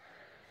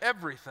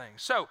 Everything.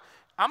 So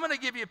I'm going to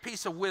give you a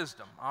piece of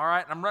wisdom, all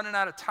right? I'm running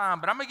out of time,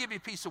 but I'm going to give you a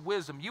piece of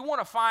wisdom. You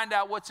want to find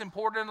out what's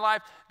important in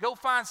life? Go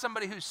find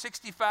somebody who's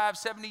 65,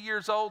 70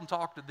 years old and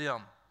talk to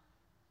them.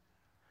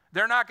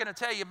 They're not going to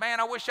tell you, man,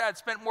 I wish I had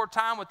spent more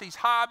time with these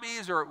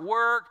hobbies or at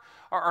work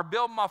or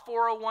building my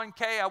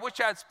 401k. I wish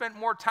I had spent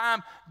more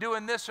time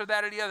doing this or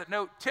that or the other.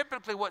 No,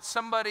 typically what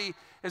somebody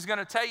is going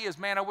to tell you is,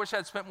 man, I wish I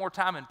had spent more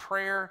time in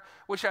prayer.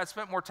 Wish I had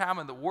spent more time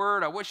in the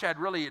Word. I wish I had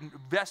really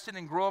invested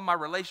in growing my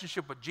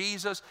relationship with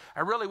Jesus.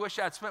 I really wish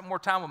I had spent more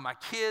time with my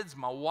kids,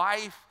 my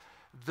wife.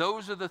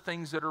 Those are the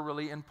things that are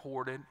really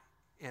important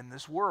in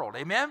this world.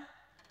 Amen?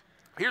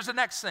 Here's the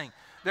next thing.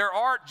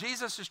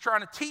 Jesus is trying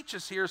to teach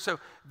us here, so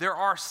there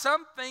are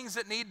some things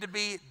that need to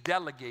be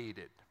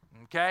delegated,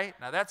 okay?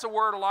 Now, that's a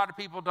word a lot of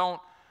people don't,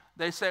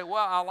 they say,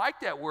 well, I like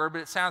that word,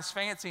 but it sounds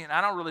fancy, and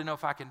I don't really know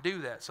if I can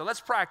do that. So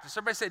let's practice.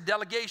 Everybody say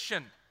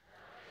delegation.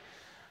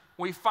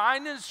 We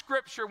find in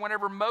Scripture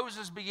whenever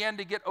Moses began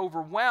to get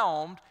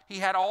overwhelmed, he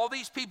had all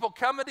these people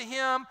coming to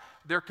him.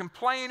 They're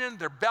complaining,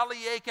 they're belly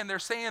aching, they're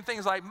saying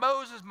things like,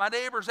 Moses, my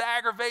neighbor's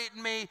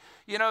aggravating me.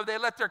 You know, they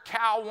let their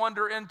cow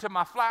wander into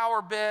my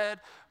flower bed.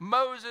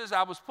 Moses,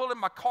 I was pulling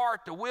my cart,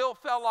 the wheel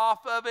fell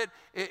off of it.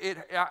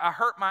 I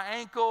hurt my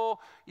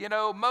ankle. You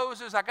know,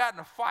 Moses, I got in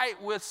a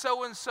fight with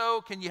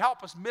so-and-so. Can you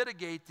help us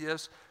mitigate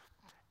this?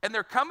 And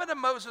they're coming to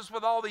Moses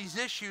with all these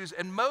issues,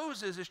 and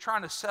Moses is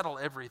trying to settle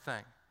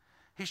everything.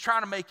 He's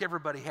trying to make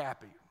everybody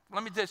happy.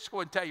 Let me just go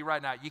ahead and tell you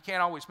right now, you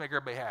can't always make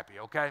everybody happy,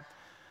 okay?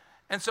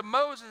 And so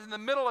Moses, in the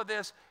middle of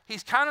this, he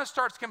kind of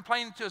starts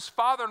complaining to his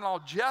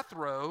father-in-law,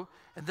 Jethro,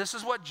 and this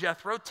is what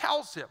Jethro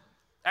tells him.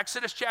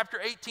 Exodus chapter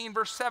 18,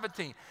 verse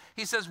 17.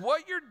 He says,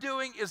 what you're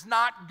doing is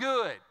not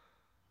good.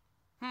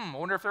 I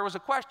wonder if there was a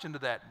question to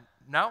that.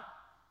 No,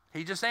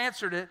 he just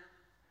answered it.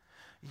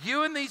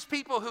 You and these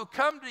people who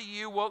come to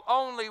you will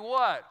only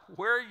what?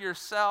 Wear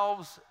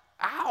yourselves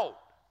out.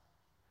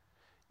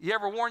 You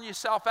ever worn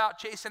yourself out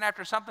chasing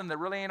after something that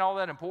really ain't all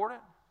that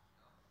important?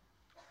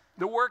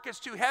 The work is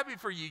too heavy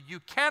for you. You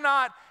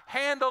cannot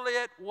handle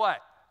it, what?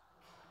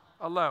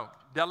 Alone.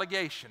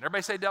 Delegation.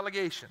 Everybody say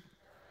delegation.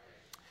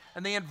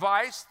 And the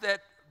advice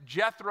that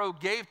Jethro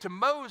gave to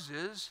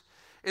Moses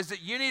is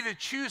that you need to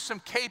choose some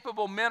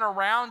capable men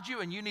around you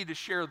and you need to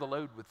share the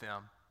load with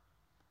them.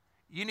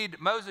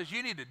 Moses,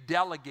 you need to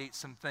delegate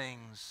some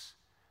things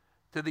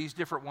to these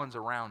different ones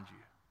around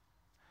you.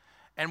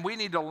 And we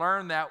need to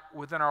learn that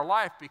within our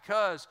life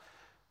because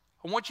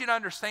I want you to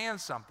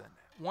understand something.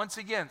 Once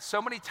again,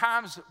 so many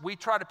times we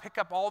try to pick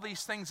up all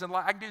these things in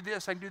life. I can do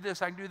this, I can do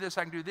this, I can do this,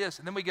 I can do this.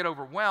 And then we get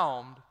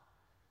overwhelmed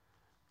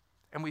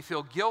and we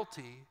feel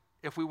guilty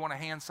if we want to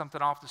hand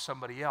something off to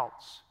somebody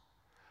else.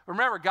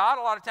 Remember, God,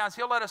 a lot of times,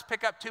 He'll let us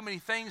pick up too many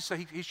things, so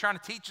He's trying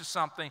to teach us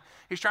something.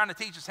 He's trying to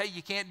teach us, hey,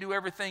 you can't do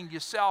everything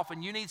yourself,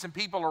 and you need some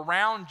people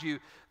around you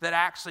that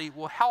actually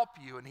will help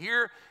you. And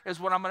here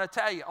is what I'm going to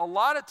tell you. A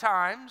lot of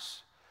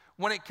times,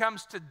 when it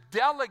comes to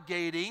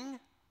delegating,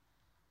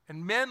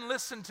 and men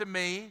listen to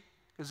me,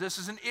 because this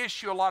is an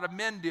issue a lot of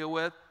men deal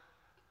with,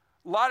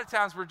 a lot of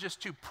times we're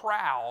just too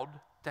proud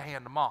to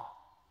hand them off.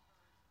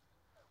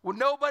 Well,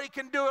 nobody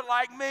can do it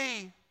like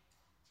me.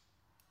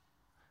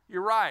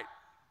 You're right.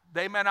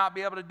 They may not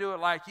be able to do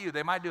it like you.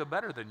 They might do it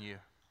better than you.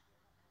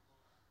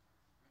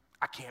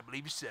 I can't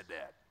believe you said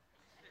that.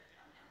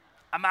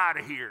 I'm out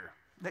of here.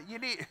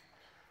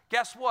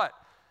 Guess what?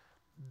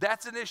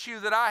 That's an issue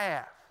that I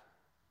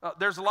have.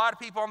 There's a lot of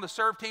people on the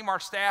serve team, our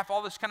staff,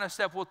 all this kind of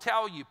stuff will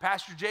tell you,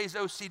 Pastor Jay's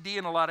OCD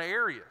in a lot of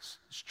areas.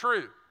 It's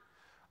true.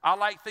 I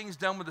like things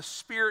done with the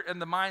spirit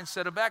and the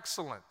mindset of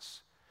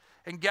excellence.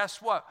 And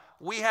guess what?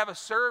 We have a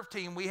serve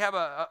team. We have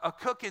a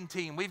cooking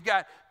team. We've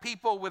got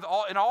people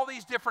in all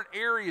these different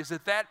areas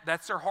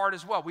that's their heart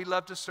as well. We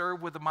love to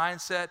serve with the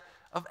mindset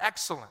of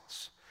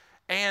excellence.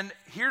 And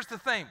here's the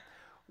thing.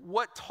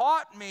 What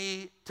taught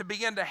me to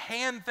begin to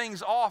hand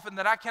things off and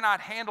that I cannot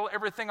handle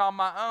everything on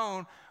my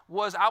own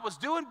was I was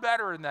doing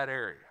better in that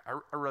area.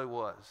 I really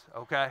was,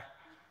 okay?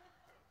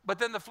 But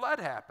then the flood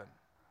happened.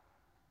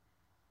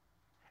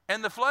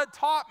 And the flood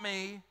taught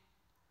me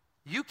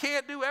you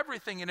can't do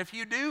everything. And if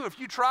you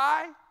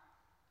try,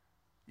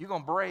 you're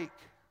going to break.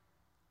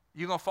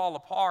 You're going to fall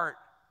apart.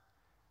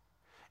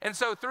 And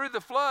so through the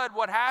flood,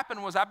 what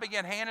happened was I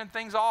began handing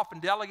things off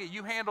and delegate.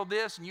 You handle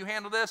this and you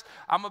handle this.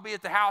 I'm going to be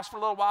at the house for a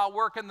little while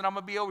working. Then I'm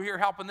going to be over here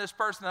helping this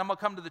person. Then I'm going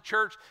to come to the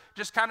church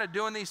just kind of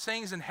doing these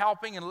things and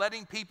helping and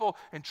letting people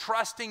and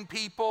trusting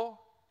people.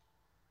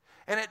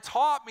 And it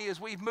taught me as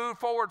we've moved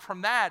forward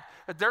from that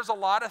there's a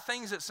lot of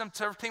things that some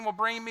serve team will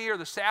bring me or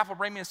the staff will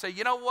bring me and say,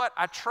 you know what,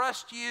 I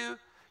trust you.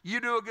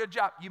 You do a good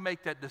job. You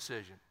make that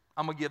decision.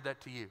 I'm going to give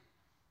that to you.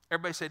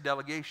 Everybody say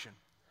delegation.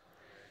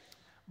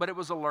 But it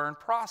was a learned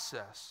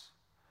process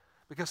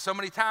because so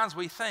many times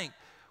we think,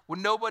 well,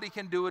 nobody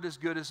can do it as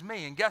good as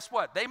me. And guess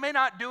what? They may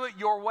not do it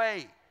your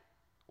way.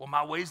 Well,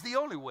 my way's the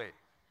only way.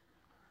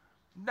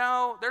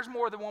 No, there's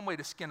more than one way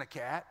to skin a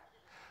cat.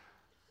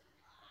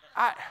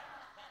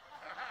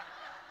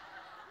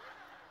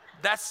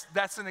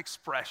 That's an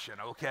expression,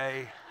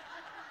 okay?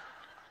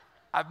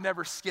 I've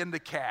never skinned a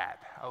cat,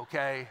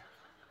 okay?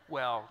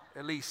 Well,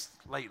 at least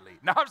lately.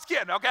 No, I'm just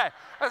kidding, okay?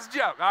 That's a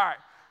joke, all right.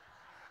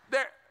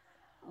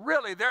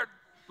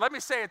 Let me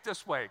say it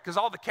this way, because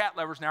all the cat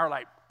lovers now are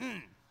like,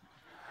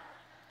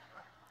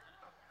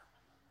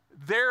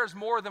 there's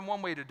more than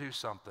one way to do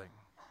something,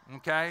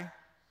 okay?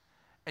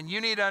 And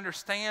you need to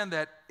understand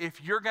that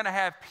if you're going to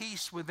have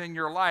peace within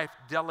your life,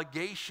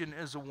 delegation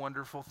is a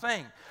wonderful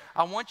thing.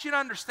 I want you to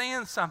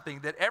understand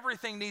something, that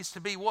everything needs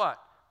to be what?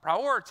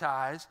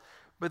 Prioritized,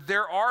 but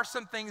there are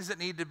some things that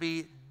need to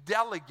be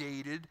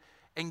delegated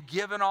and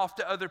given off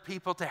to other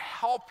people to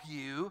help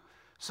you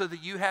so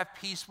that you have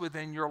peace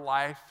within your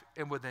life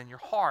and within your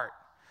heart.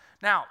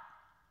 Now,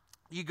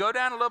 you go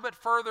down a little bit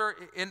further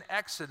in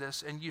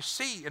Exodus, and you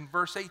see in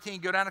verse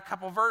 18, go down a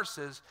couple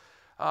verses,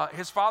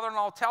 his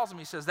father-in-law tells him,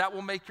 he says, that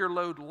will make your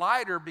load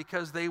lighter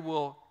because they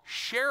will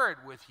share it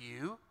with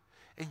you,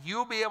 and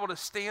you'll be able to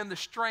stand the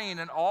strain,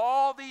 and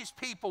all these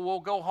people will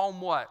go home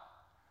what?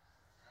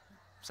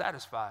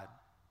 Satisfied.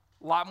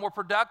 A lot more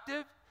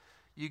productive.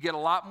 You get a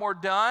lot more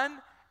done,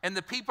 and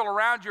the people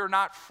around you are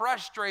not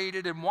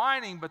frustrated and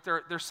whining, but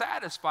they're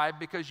satisfied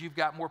because you've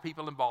got more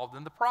people involved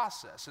in the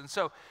process. And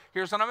so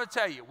here's what I'm going to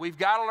tell you. We've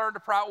got to learn to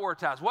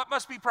prioritize. What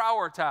must be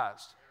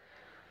prioritized?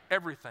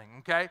 Everything,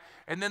 okay?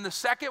 And then the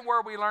second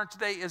word we learned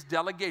today is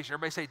delegation.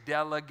 Everybody say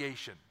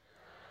delegation.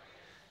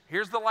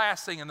 Here's the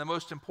last thing and the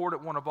most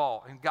important one of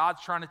all, and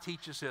God's trying to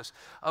teach us this.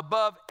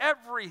 Above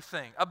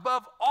everything,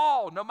 above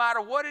all, no matter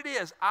what it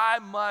is, I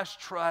must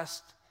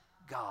trust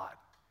God.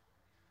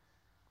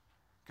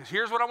 Because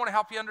here's what I want to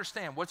help you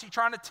understand. What's he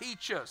trying to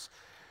teach us?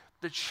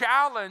 The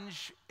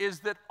challenge is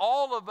that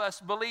all of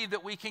us believe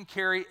that we can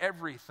carry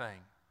everything.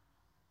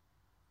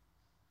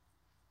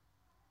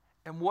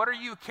 And what are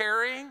you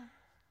carrying?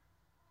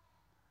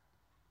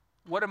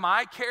 What am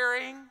I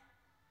carrying?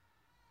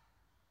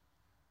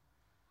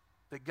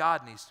 That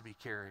God needs to be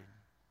carrying.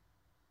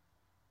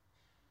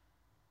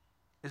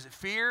 Is it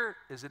fear?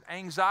 Is it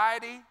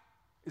anxiety?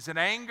 Is it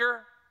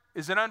anger?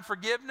 Is it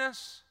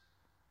unforgiveness?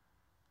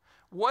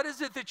 What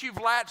is it that you've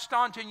latched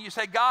onto and you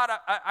say, God,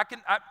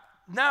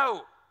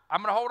 no,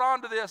 I'm going to hold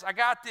on to this. I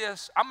got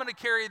this. I'm going to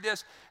carry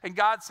this. And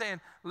God's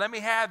saying, let me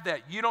have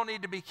that. You don't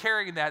need to be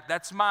carrying that.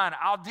 That's mine.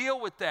 I'll deal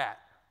with that.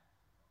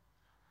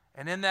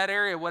 And in that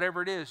area,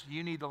 whatever it is,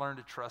 you need to learn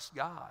to trust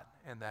God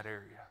in that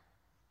area.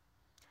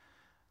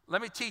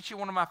 Let me teach you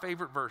one of my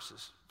favorite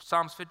verses,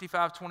 Psalms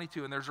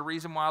 55:22, and there's a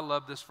reason why I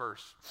love this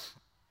verse.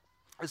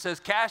 It says,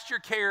 cast your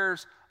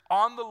cares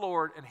on the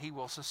Lord, and he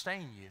will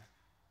sustain you.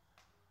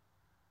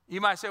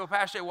 You might say, well,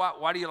 Pastor,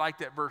 why do you like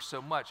that verse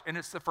so much? And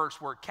it's the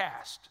first word,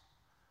 cast.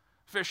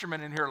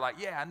 Fishermen in here are like,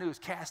 yeah, I knew it was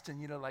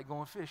casting, like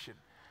going fishing.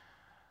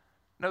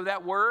 No,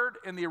 that word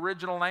in the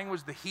original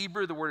language, the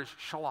Hebrew, the word is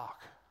shalach.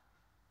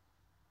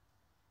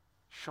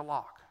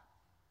 Shalach.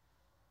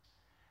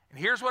 And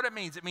here's what it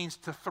means. It means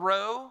to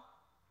throw,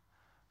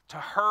 to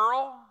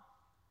hurl,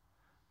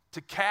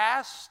 to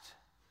cast.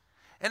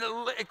 And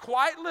it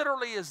quite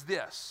literally is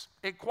this.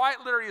 It quite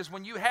literally is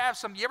when you have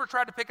something. You ever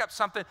tried to pick up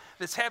something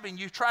that's heavy and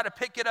you try to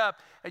pick it up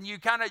and you're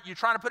trying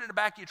to put it in the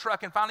back of your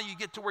truck and finally you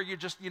get to where you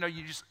just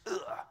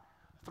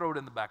throw it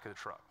in the back of the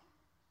truck.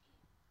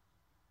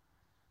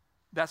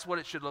 That's what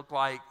it should look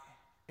like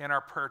in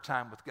our prayer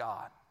time with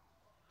God.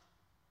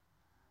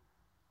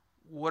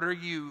 What are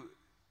you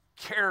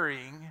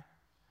carrying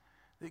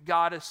that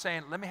God is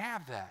saying, let me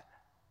have that?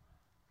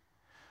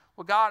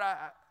 Well, God,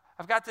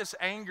 I've got this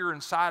anger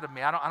inside of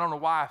me. I don't know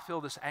why I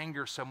feel this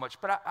anger so much,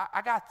 but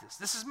I got this.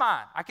 This is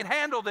mine. I can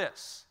handle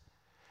this.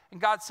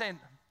 And God's saying,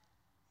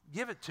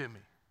 give it to me.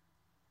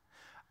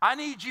 I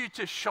need you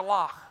to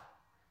shalach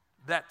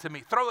that to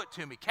me. Throw it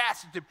to me.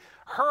 Cast it to me.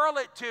 Hurl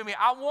it to me.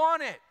 I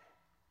want it.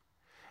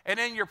 And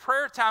in your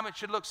prayer time, it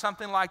should look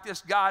something like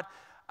this. God,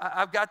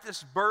 I've got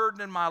this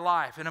burden in my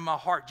life and in my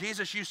heart.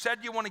 Jesus, you said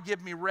you want to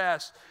give me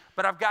rest,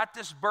 but I've got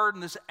this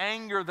burden, this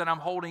anger that I'm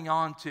holding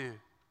on to,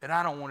 and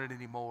I don't want it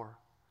anymore.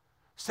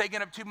 It's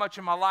taking up too much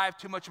of my life,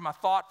 too much of my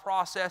thought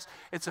process.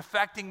 It's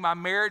affecting my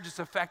marriage. It's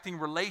affecting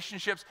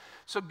relationships.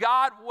 So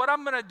God, what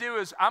I'm going to do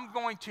is I'm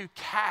going to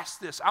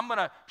cast this. I'm going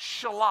to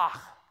shalach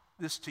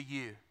this to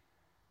you.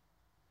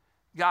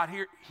 God,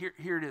 here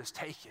it is.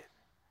 Take it.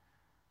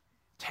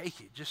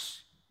 Take it.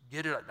 Just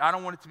get it. I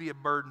don't want it to be a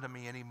burden to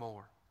me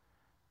anymore.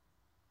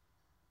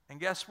 And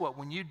guess what?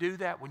 When you do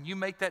that, when you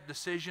make that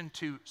decision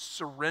to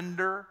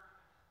surrender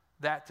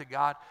that to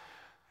God,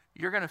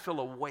 you're going to feel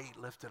a weight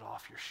lifted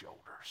off your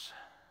shoulders.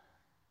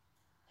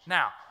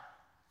 Now,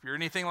 if you're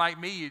anything like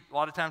me, you a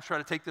lot of times try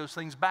to take those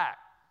things back.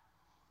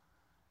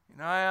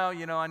 I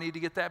need to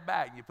get that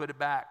back. You put it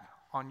back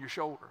on your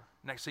shoulder.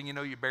 Next thing you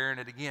know, you're bearing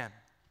it again.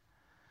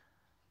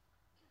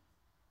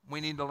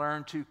 We need to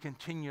learn to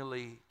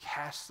continually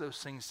cast those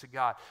things to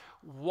God.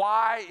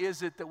 Why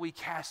is it that we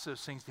cast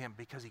those things to Him?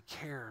 Because He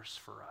cares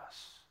for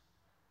us.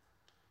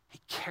 He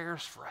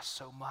cares for us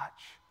so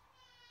much.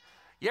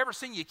 You ever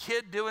seen your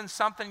kid doing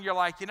something, you're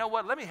like, you know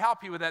what, let me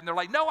help you with that. And they're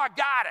like, no, I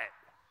got it.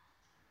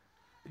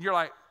 And you're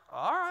like,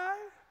 all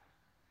right,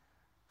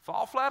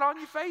 fall flat on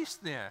your face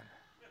then.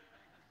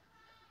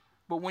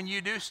 But when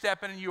you do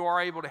step in and you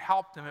are able to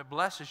help them, it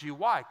blesses you.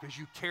 Why? Because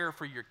you care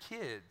for your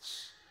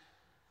kids.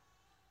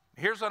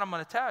 Here's what I'm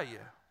going to tell you.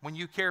 When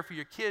you care for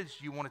your kids,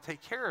 you want to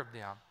take care of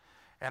them.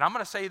 And I'm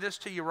going to say this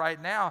to you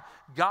right now.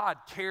 God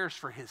cares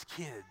for His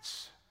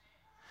kids.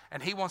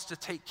 And he wants to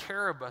take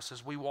care of us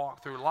as we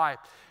walk through life.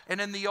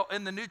 And in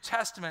the New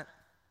Testament,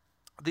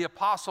 the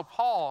Apostle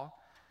Paul,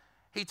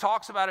 he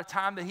talks about a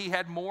time that he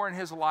had more in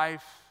his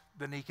life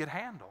than he could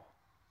handle.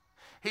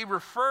 He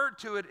referred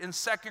to it in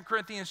 2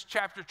 Corinthians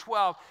chapter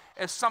 12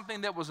 as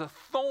something that was a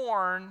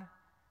thorn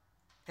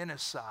in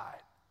his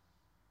side.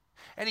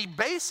 And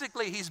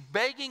he's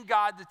begging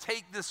God to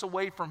take this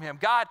away from him.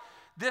 God,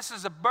 this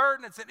is a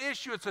burden, it's an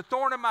issue, it's a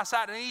thorn in my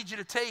side, I need you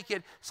to take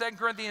it. 2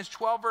 Corinthians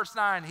 12 verse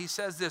 9, he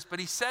says this, but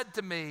he said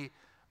to me,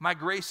 my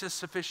grace is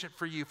sufficient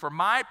for you, for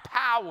my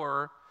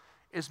power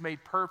is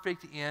made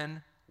perfect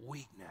in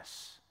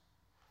weakness.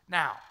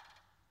 Now,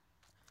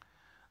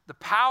 the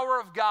power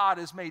of God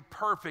is made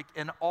perfect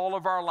in all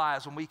of our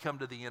lives when we come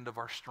to the end of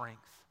our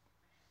strength.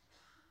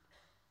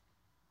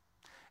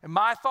 And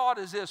my thought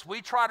is this,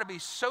 we try to be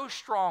so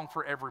strong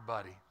for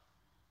everybody.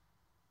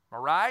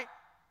 All right?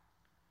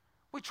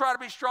 We try to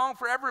be strong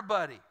for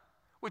everybody.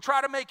 We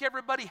try to make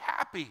everybody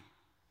happy.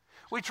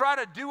 We try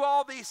to do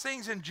all these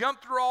things and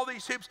jump through all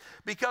these hoops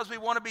because we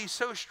want to be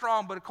so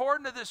strong. But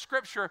according to this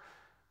scripture,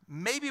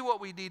 maybe what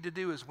we need to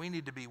do is we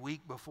need to be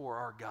weak before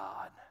our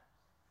God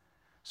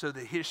so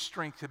that his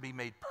strength can be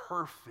made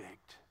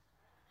perfect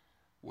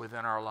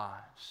within our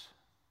lives.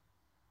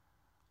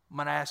 I'm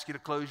going to ask you to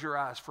close your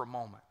eyes for a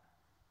moment.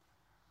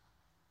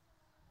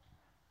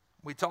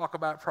 We talk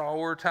about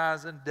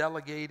prioritizing,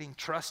 delegating,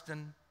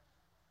 trusting.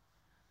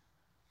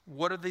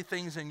 What are the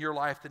things in your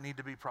life that need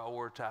to be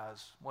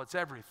prioritized? Well, it's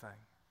everything.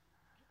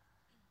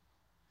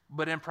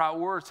 But in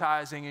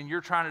prioritizing, and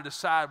you're trying to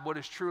decide what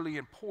is truly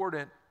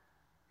important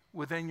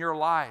within your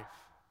life,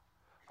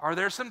 are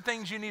there some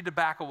things you need to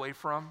back away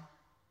from?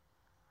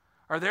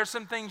 Are there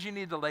some things you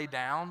need to lay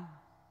down?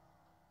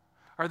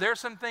 Are there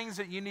some things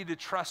that you need to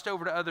trust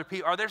over to other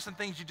people? Are there some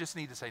things you just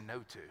need to say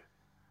no to?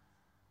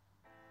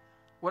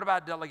 What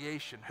about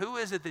delegation? Who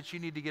is it that you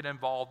need to get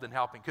involved in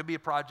helping? Could be a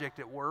project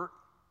at work.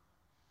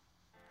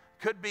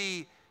 Could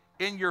be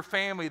in your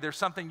family, there's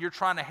something you're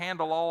trying to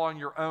handle all on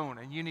your own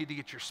and you need to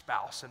get your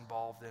spouse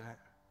involved in it.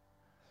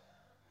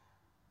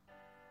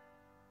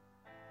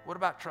 What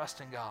about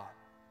trusting God?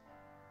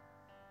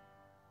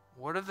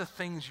 What are the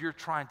things you're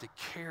trying to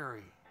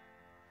carry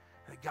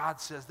that God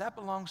says, that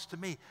belongs to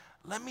me?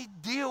 Let me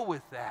deal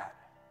with that.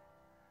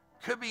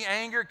 Could be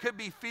anger, could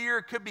be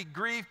fear, could be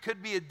grief,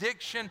 could be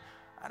addiction.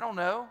 I don't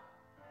know.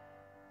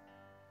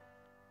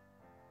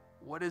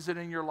 What is it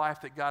in your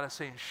life that God is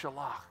saying,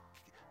 Shalach,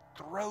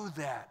 throw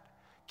that,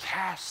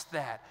 cast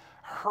that,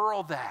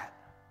 hurl that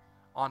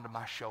onto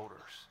my shoulders?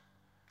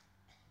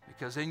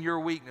 Because in your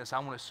weakness, I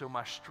want to show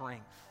my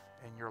strength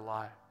in your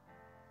life.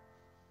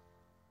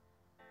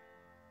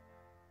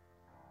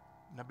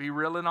 Now be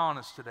real and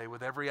honest today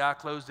with every eye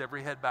closed,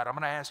 every head bowed. I'm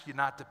going to ask you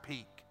not to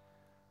peek.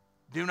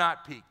 Do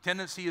not peek.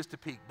 Tendency is to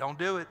peek. Don't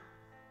do it.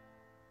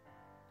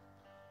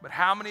 But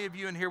how many of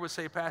you in here would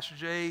say, Pastor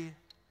Jay,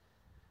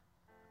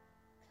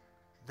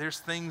 there's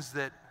things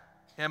that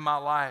in my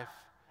life,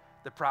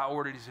 the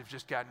priorities have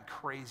just gotten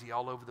crazy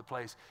all over the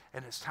place,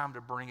 and it's time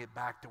to bring it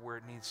back to where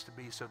it needs to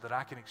be so that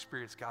I can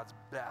experience God's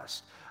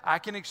best. I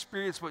can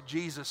experience what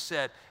Jesus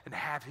said and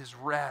have his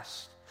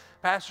rest.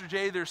 Pastor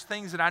Jay, there's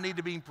things that I need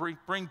to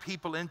bring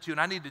people into,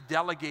 and I need to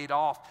delegate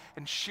off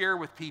and share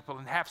with people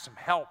and have some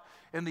help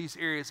in these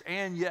areas.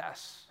 And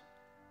yes,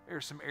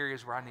 there's some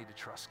areas where I need to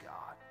trust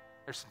God.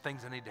 There's some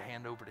things I need to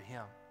hand over to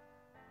him.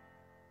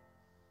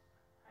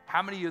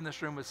 How many of you in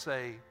this room would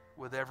say,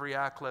 with every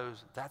eye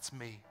closed, that's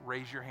me?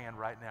 Raise your hand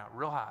right now,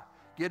 real high.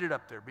 Get it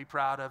up there. Be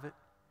proud of it.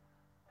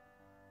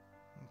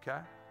 Okay?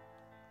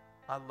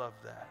 I love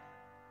that.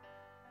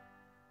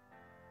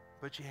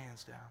 Put your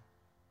hands down.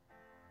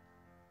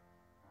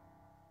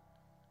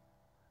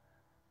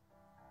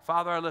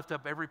 Father, I lift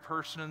up every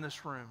person in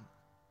this room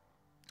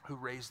who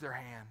raised their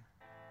hand.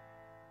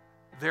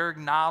 They're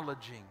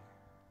acknowledging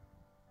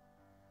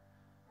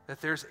that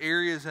there's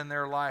areas in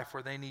their life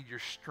where they need your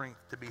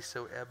strength to be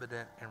so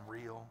evident and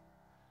real.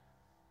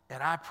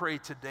 And I pray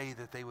today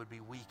that they would be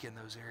weak in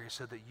those areas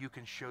so that you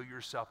can show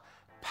yourself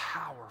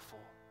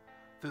powerful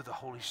through the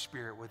Holy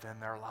Spirit within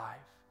their life.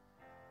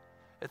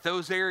 At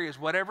those areas,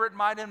 whatever it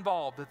might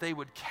involve, that they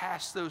would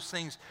cast those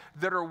things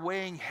that are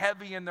weighing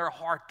heavy in their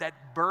heart,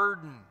 that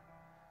burden,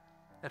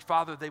 that,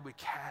 Father, they would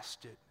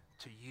cast it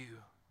to you.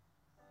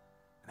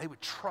 And they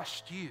would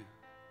trust you.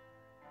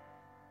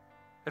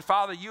 That,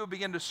 Father, you would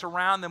begin to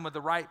surround them with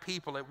the right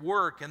people at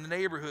work, in the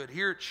neighborhood,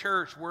 here at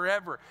church,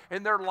 wherever,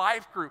 in their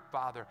life group,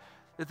 Father.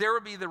 That there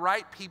would be the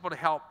right people to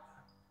help,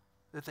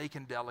 that they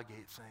can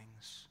delegate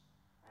things.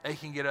 They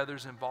can get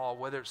others involved,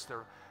 whether it's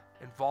they're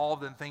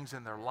involved in things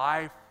in their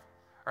life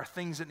or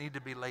things that need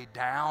to be laid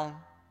down.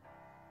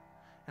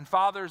 And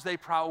Father, as they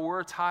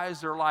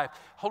prioritize their life,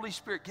 Holy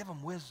Spirit, give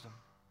them wisdom.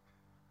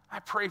 I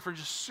pray for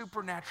just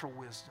supernatural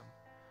wisdom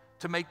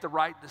to make the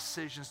right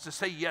decisions, to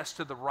say yes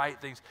to the right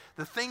things,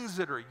 the things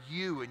that are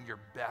you and your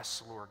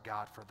best, Lord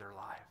God, for their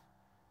life.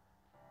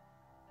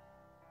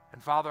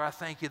 And Father, I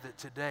thank you that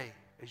today,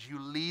 as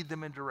you lead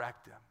them and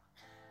direct them,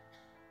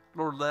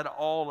 Lord, let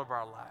all of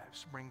our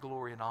lives bring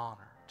glory and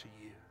honor to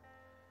you.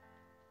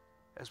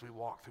 as we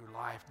walk through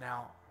life.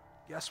 Now,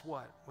 guess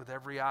what? With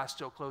every eye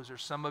still closed,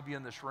 there's some of you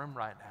in this room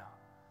right now.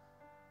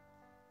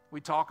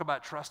 We talk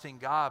about trusting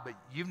God, but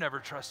you've never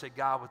trusted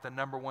God with the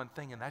number one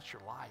thing, and that's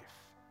your life.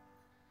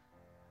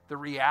 The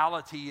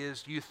reality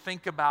is you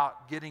think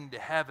about getting to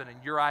heaven, and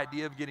your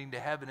idea of getting to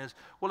heaven is,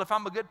 well, if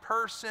I'm a good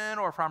person,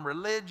 or if I'm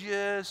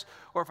religious,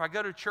 or if I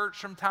go to church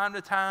from time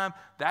to time,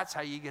 that's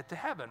how you get to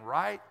heaven,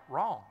 right?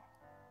 Wrong.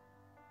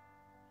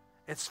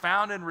 It's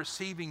found in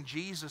receiving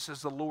Jesus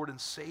as the Lord and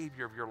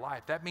Savior of your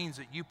life. That means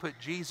that you put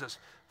Jesus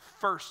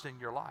first in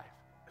your life.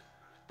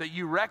 That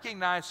you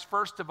recognize,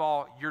 first of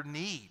all, your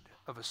need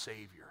of a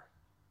Savior.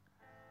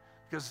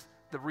 Because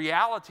the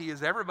reality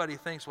is everybody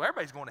thinks, well,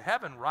 everybody's going to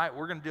heaven, right?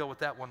 We're going to deal with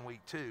that one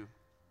week too.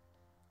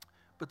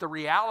 But the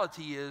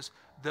reality is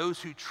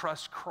those who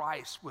trust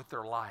Christ with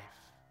their life,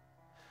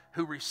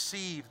 who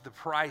receive the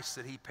price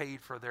that he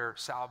paid for their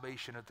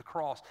salvation at the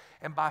cross,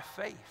 and by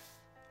faith,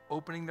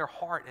 opening their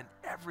heart and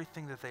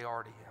everything that they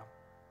are to him,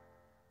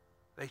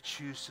 they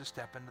choose to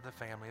step into the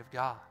family of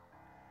God.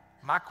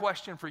 My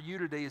question for you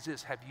today is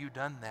this: have you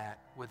done that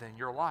within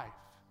your life?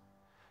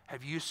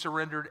 Have you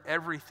surrendered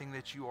everything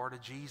that you are to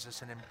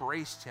Jesus and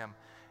embraced him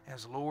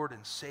as Lord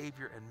and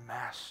Savior and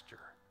Master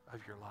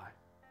of your life?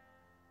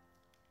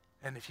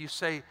 And if you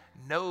say,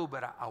 no,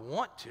 but I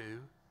want to,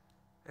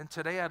 then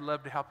today I'd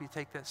love to help you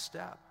take that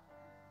step.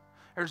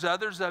 There's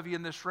others of you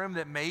in this room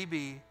that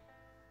maybe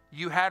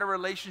you had a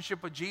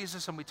relationship with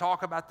Jesus, and we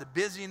talk about the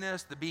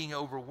busyness, the being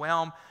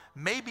overwhelmed.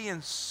 Maybe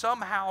in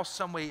somehow,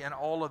 some way in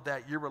all of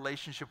that, your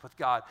relationship with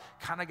God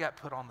kind of got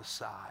put on the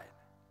side.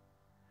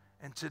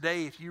 And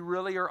today, if you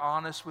really are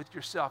honest with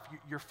yourself,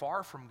 you're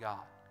far from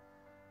God.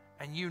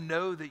 And you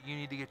know that you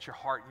need to get your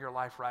heart and your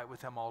life right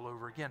with him all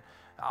over again.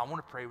 I want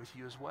to pray with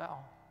you as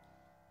well.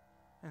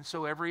 And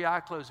so every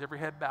eye closed, every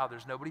head bowed,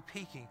 there's nobody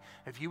peeking.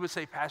 If you would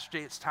say, Pastor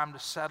Jay, it's time to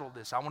settle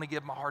this. I want to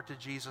give my heart to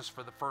Jesus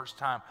for the first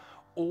time,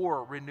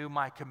 or renew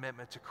my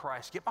commitment to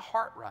Christ. Get my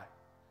heart right.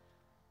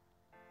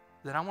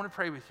 Then I want to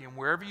pray with you. And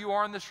wherever you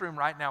are in this room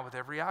right now with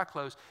every eye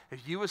closed,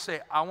 if you would say,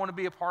 I want to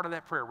be a part of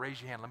that prayer,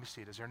 raise your hand. Let me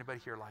see it. Is there anybody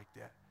here like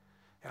that?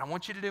 And I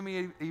want you to do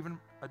me even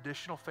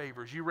additional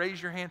favors. You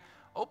raise your hand,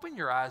 open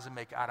your eyes and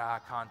make eye-to-eye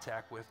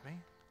contact with me.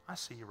 I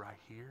see you right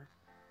here,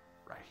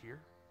 right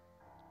here.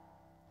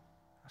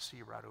 I see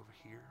you right over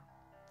here.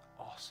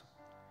 Awesome.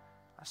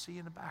 I see you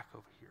in the back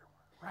over here,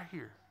 right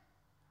here,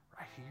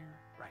 right here,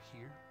 right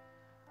here.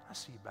 I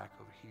see you back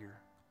over here.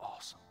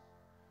 Awesome.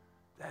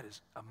 That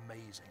is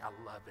amazing. I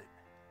love it.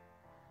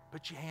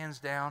 Put your hands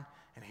down,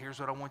 and here's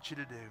what I want you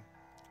to do.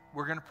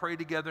 We're going to pray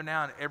together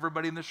now, and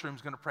everybody in this room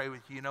is going to pray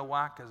with you. You know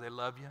why? Because they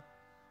love you.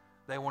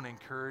 They want to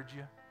encourage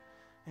you.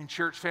 In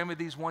church family,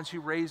 these ones who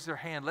raised their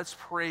hand, let's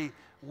pray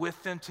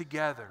with them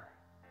together.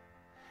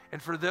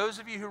 And for those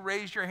of you who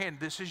raised your hand,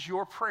 this is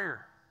your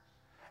prayer.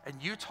 And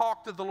you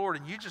talk to the Lord,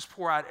 and you just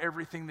pour out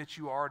everything that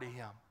you are to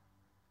him.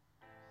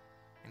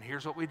 And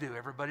here's what we do.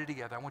 Everybody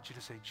together, I want you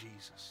to say,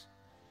 Jesus,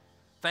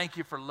 thank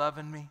you for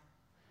loving me.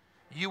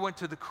 You went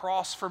to the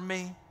cross for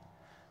me.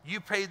 You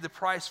paid the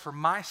price for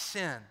my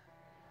sin.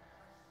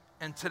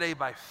 And today,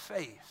 by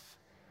faith,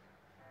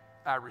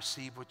 I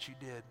receive what you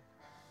did.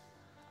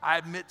 I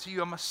admit to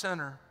you I'm a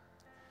sinner.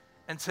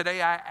 And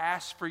today I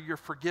ask for your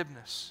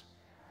forgiveness.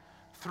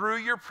 Through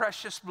your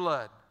precious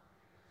blood,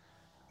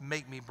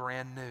 make me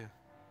brand new.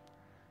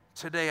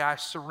 Today I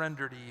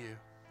surrender to you.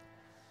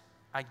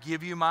 I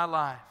give you my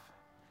life.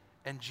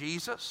 And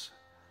Jesus,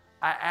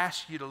 I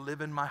ask you to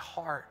live in my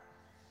heart.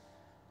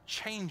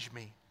 Change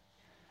me.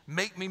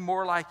 Make me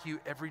more like you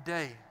every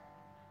day.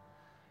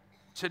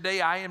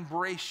 Today I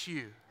embrace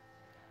you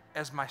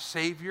as my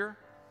Savior,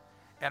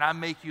 and I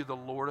make you the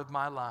Lord of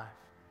my life.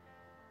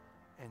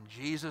 In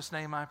Jesus'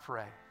 name I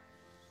pray.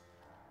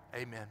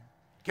 Amen.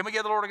 Can we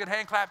give the Lord a good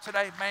hand clap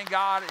today? Man,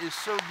 God is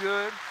so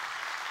good.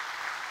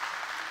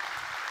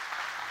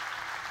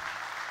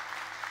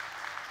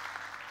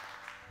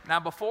 Now,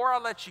 before I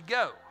let you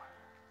go,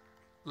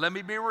 let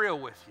me be real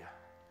with you.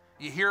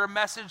 You hear a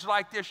message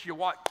like this, you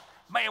watch,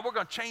 man, we're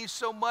going to change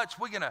so much.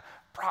 We're going to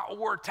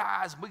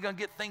prioritize. We're going to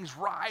get things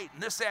right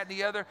and this, that, and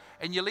the other.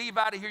 And you leave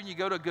out of here and you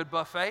go to a good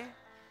buffet.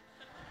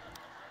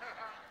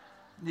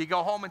 You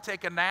go home and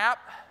take a nap.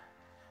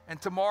 And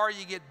tomorrow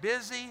you get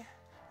busy.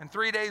 And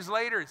 3 days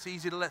later, it's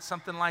easy to let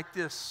something like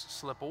this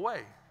slip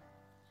away.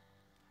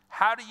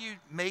 How do you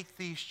make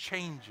these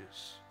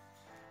changes?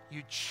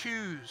 You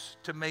choose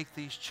to make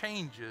these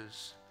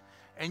changes,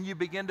 and you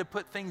begin to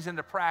put things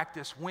into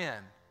practice when?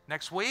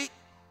 Next week?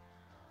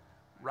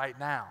 Right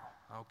now,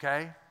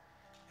 okay?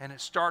 And it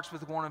starts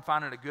with going and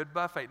finding a good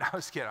buffet. No, I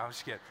was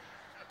kidding.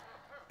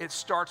 It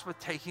starts with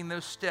taking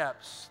those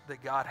steps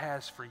that God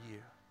has for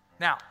you.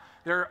 Now,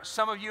 there are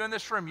some of you in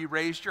this room, you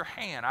raised your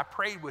hand. I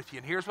prayed with you,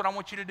 and here's what I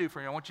want you to do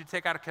for you. I want you to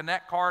take out a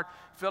Connect card,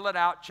 fill it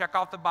out, check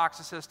off the box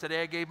that says,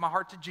 today I gave my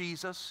heart to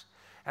Jesus.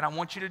 And I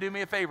want you to do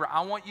me a favor.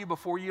 I want you,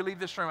 before you leave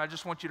this room, I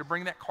just want you to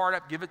bring that card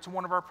up, give it to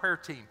one of our prayer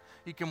team.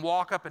 You can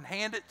walk up and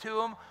hand it to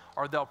them,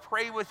 or they'll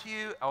pray with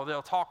you, or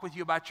they'll talk with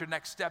you about your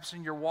next steps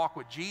in your walk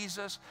with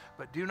Jesus.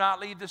 But do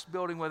not leave this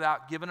building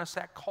without giving us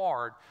that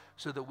card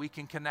so that we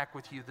can connect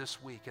with you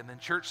this week. And then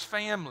church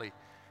family,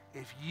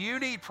 if you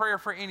need prayer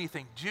for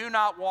anything, do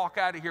not walk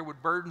out of here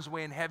with burdens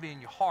weighing heavy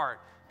in your heart.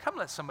 Come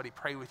let somebody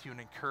pray with you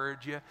and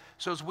encourage you.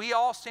 So as we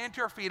all stand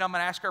to our feet, I'm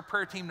going to ask our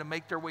prayer team to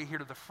make their way here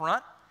to the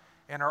front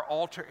in our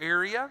altar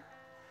area.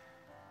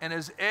 And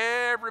as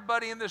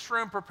everybody in this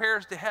room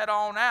prepares to head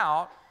on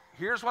out,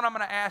 here's what I'm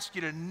going to ask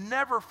you to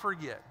never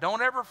forget.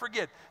 Don't ever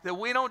forget that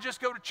we don't just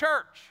go to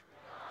church.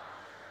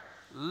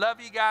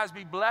 Love you guys.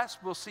 Be blessed.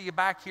 We'll see you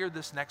back here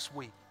this next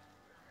week.